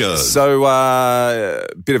Radio Show. So, a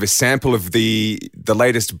bit of a sample of the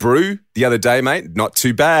latest brew the other day, mate. Not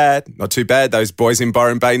too bad. Not too bad. Those boys in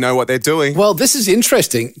Byron Bay know what they're doing. Well, this is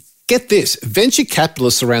interesting. Get this. Venture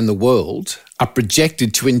capitalists around the world are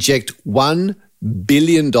projected to inject $1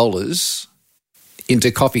 billion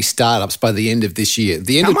into coffee startups by the end of this year.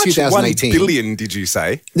 The end of 2018. 1 billion, did you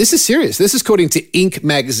say? This is serious. This is according to Inc.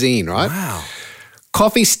 magazine, right? Wow.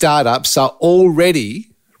 Coffee startups are already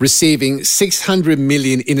receiving 600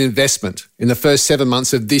 million in investment in the first 7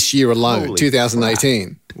 months of this year alone, Holy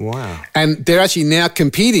 2018. crap. Wow. And they're actually now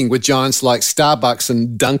competing with giants like Starbucks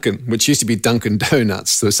and Dunkin', which used to be Dunkin'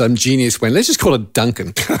 Donuts. So some genius went, let's just call it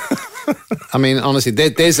Dunkin'. I mean, honestly,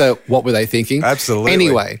 there's a what were they thinking? Absolutely.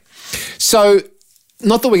 Anyway, so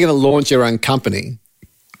not that we're going to launch our own company,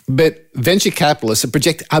 but venture capitalists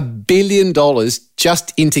project $1 billion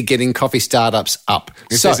just into getting coffee startups up.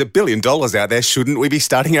 If there's $1 billion out there, shouldn't we be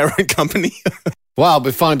starting our own company? Well,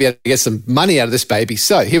 we'll finally be able to get some money out of this baby.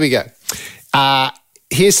 So here we go.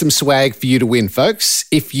 Here's some swag for you to win, folks.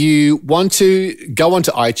 If you want to, go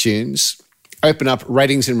onto iTunes, open up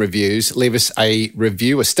ratings and reviews, leave us a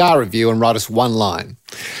review, a star review, and write us one line.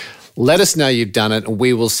 let us know you've done it and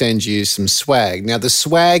we will send you some swag. Now, the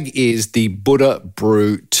swag is the Buddha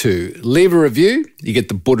Brew 2. Leave a review, you get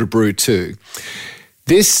the Buddha Brew 2.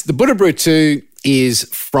 The Buddha Brew 2 is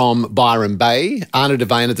from Byron Bay. Arna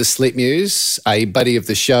Devane of the Sleep Muse, a buddy of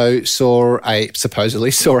the show, supposedly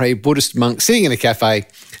saw a Buddhist monk sitting in a cafe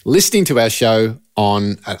listening to our show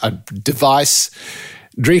on a device,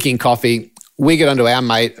 drinking coffee. We get onto our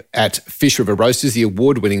mate at Fish River Roasters, the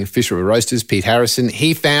award-winning Fish River Roasters, Pete Harrison.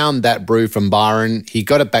 He found that brew from Byron. He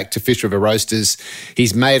got it back to Fish River Roasters.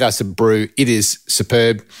 He's made us a brew. It is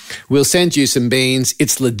superb. We'll send you some beans.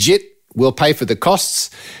 It's legit. We'll pay for the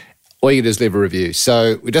costs. All you do is leave a review.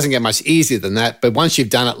 So it doesn't get much easier than that. But once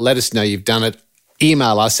you've done it, let us know you've done it.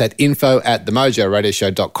 Email us at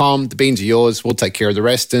info@themojoradioshow.com. The beans are yours. We'll take care of the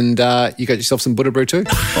rest. And you got yourself some Buddha Brew too.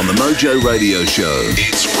 On the Mojo Radio Show,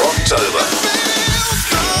 it's Rocktober.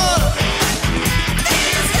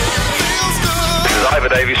 Ivor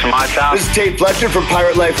Davies from my town. This is Tate Fletcher from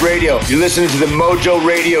Pirate Life Radio. You're listening to the Mojo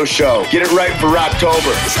Radio Show. Get it right for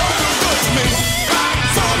Rocktober.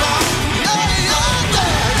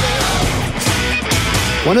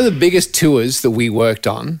 One of the biggest tours that we worked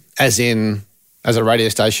on, as a radio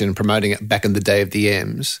station promoting it back in the day of the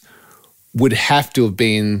M's, would have to have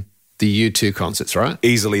been the U2 concerts, right?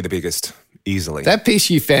 Easily the biggest. Easily. That piece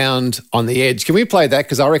you found on the Edge, can we play that?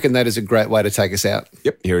 Because I reckon that is a great way to take us out.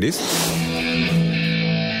 Yep, here it is.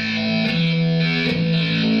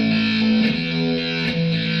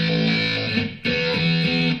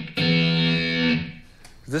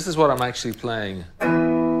 This is what I'm actually playing.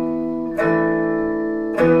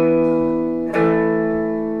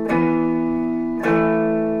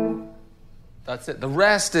 That's it. The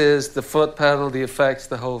rest is the foot pedal, the effects,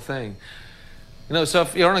 the whole thing. You know, so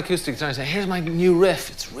if you're on acoustic guitar and say, here's my new riff,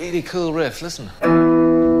 it's a really cool riff, listen.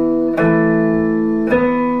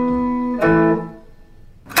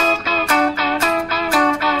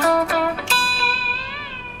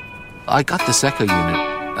 I got this echo unit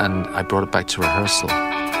and I brought it back to rehearsal.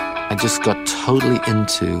 I just got totally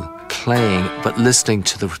into playing, but listening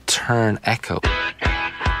to the return echo.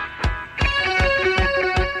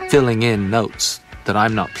 Filling in notes that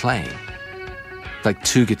I'm not playing. Like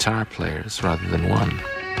two guitar players rather than one.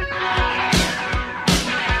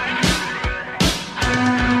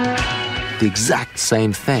 The exact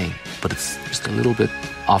same thing, but it's just a little bit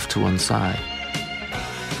off to one side.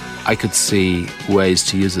 I could see ways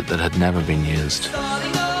to use it that had never been used.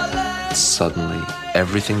 Suddenly,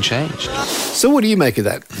 everything changed. So what do you make of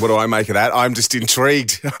that? What do I make of that? I'm just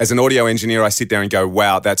intrigued. As an audio engineer, I sit there and go,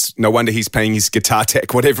 wow, that's no wonder he's paying his guitar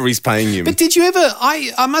tech, whatever he's paying him. But did you ever,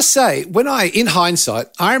 I must say, in hindsight,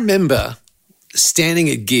 I remember standing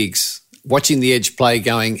at gigs, watching the Edge play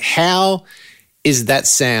going, how is that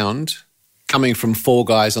sound coming from four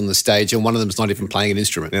guys on the stage and one of them's not even playing an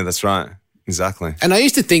instrument? Yeah, that's right. Exactly. And I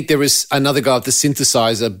used to think there was another guy with the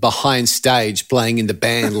synthesizer behind stage playing in the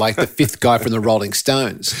band like the fifth guy from the Rolling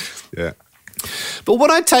Stones. Yeah. But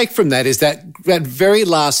what I take from that is that very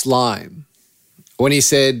last line when he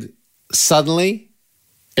said, suddenly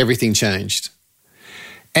everything changed.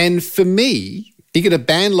 And for me, you get a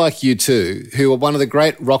band like U2, who are one of the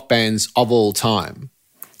great rock bands of all time.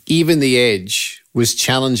 Even the Edge was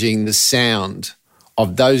challenging the sound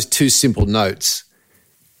of those two simple notes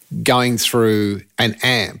going through an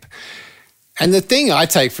amp. And the thing I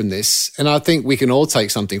take from this, and I think we can all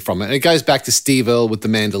take something from it, and it goes back to Steve Earle with the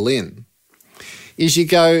mandolin, is you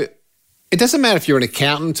go, it doesn't matter if you're an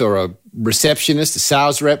accountant or a receptionist, a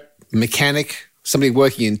sales rep, a mechanic, somebody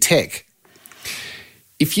working in tech.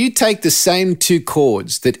 If you take the same two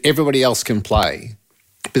chords that everybody else can play,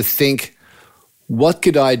 but think, what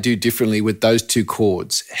could I do differently with those two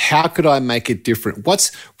chords? How could I make it different?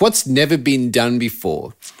 What's never been done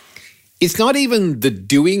before? It's not even the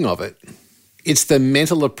doing of it. It's the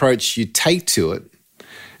mental approach you take to it.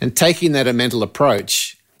 And taking that mental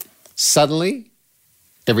approach, suddenly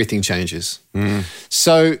everything changes.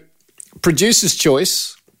 So, producer's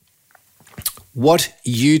choice, what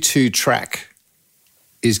U2 track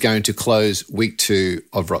is going to close week 2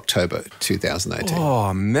 of Rocktober 2018?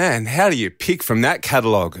 Oh, man, how do you pick from that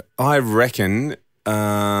catalogue? I reckon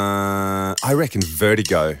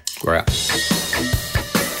Vertigo. We're out.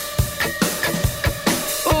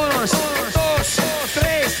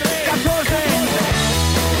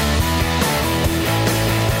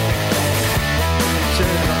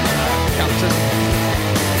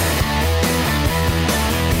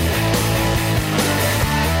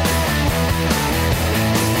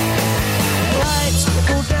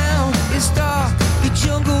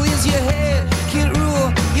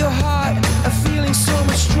 So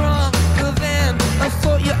much stronger than I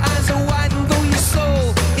thought. Your eyes are wide and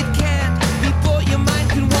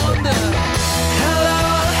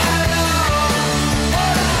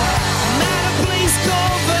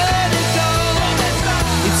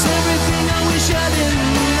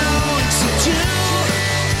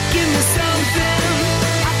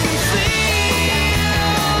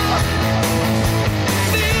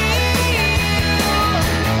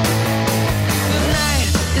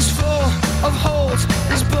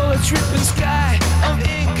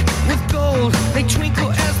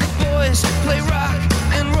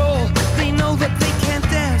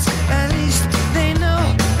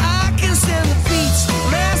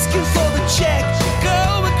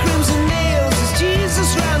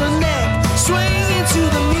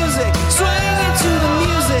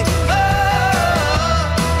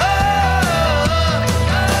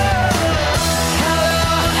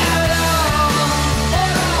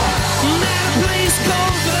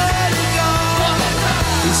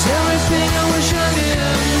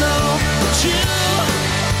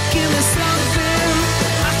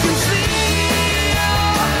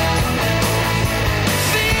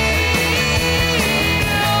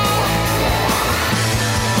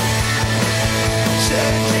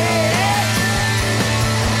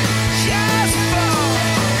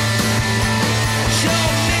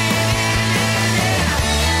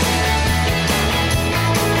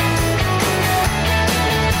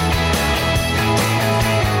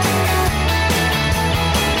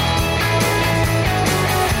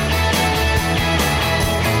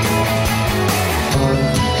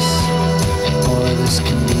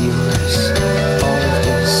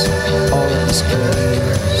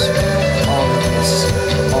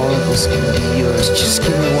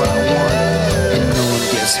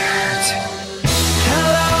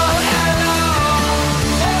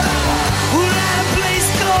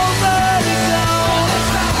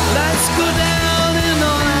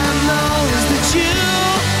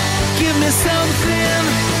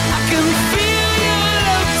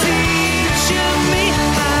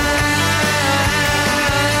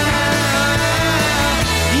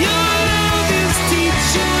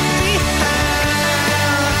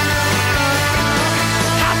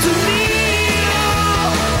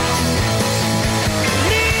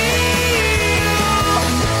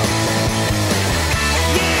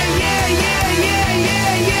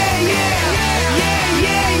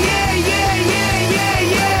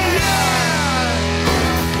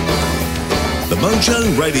The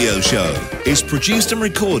Mojo Radio Show is produced and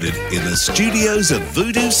recorded in the studios of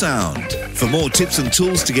Voodoo Sound. For more tips and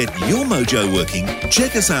tools to get your mojo working,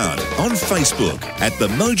 check us out on Facebook at The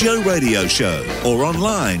Mojo Radio Show or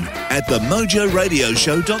online at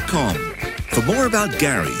themojoradioshow.com. For more about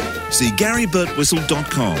Gary, see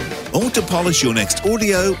GaryBurtWhistle.com, or to polish your next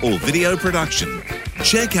audio or video production,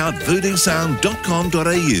 check out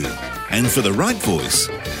voodoosound.com.au. And for the right voice,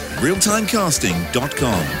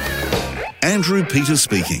 realtimecasting.com. Andrew Peters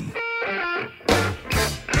speaking.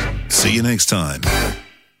 See you next time.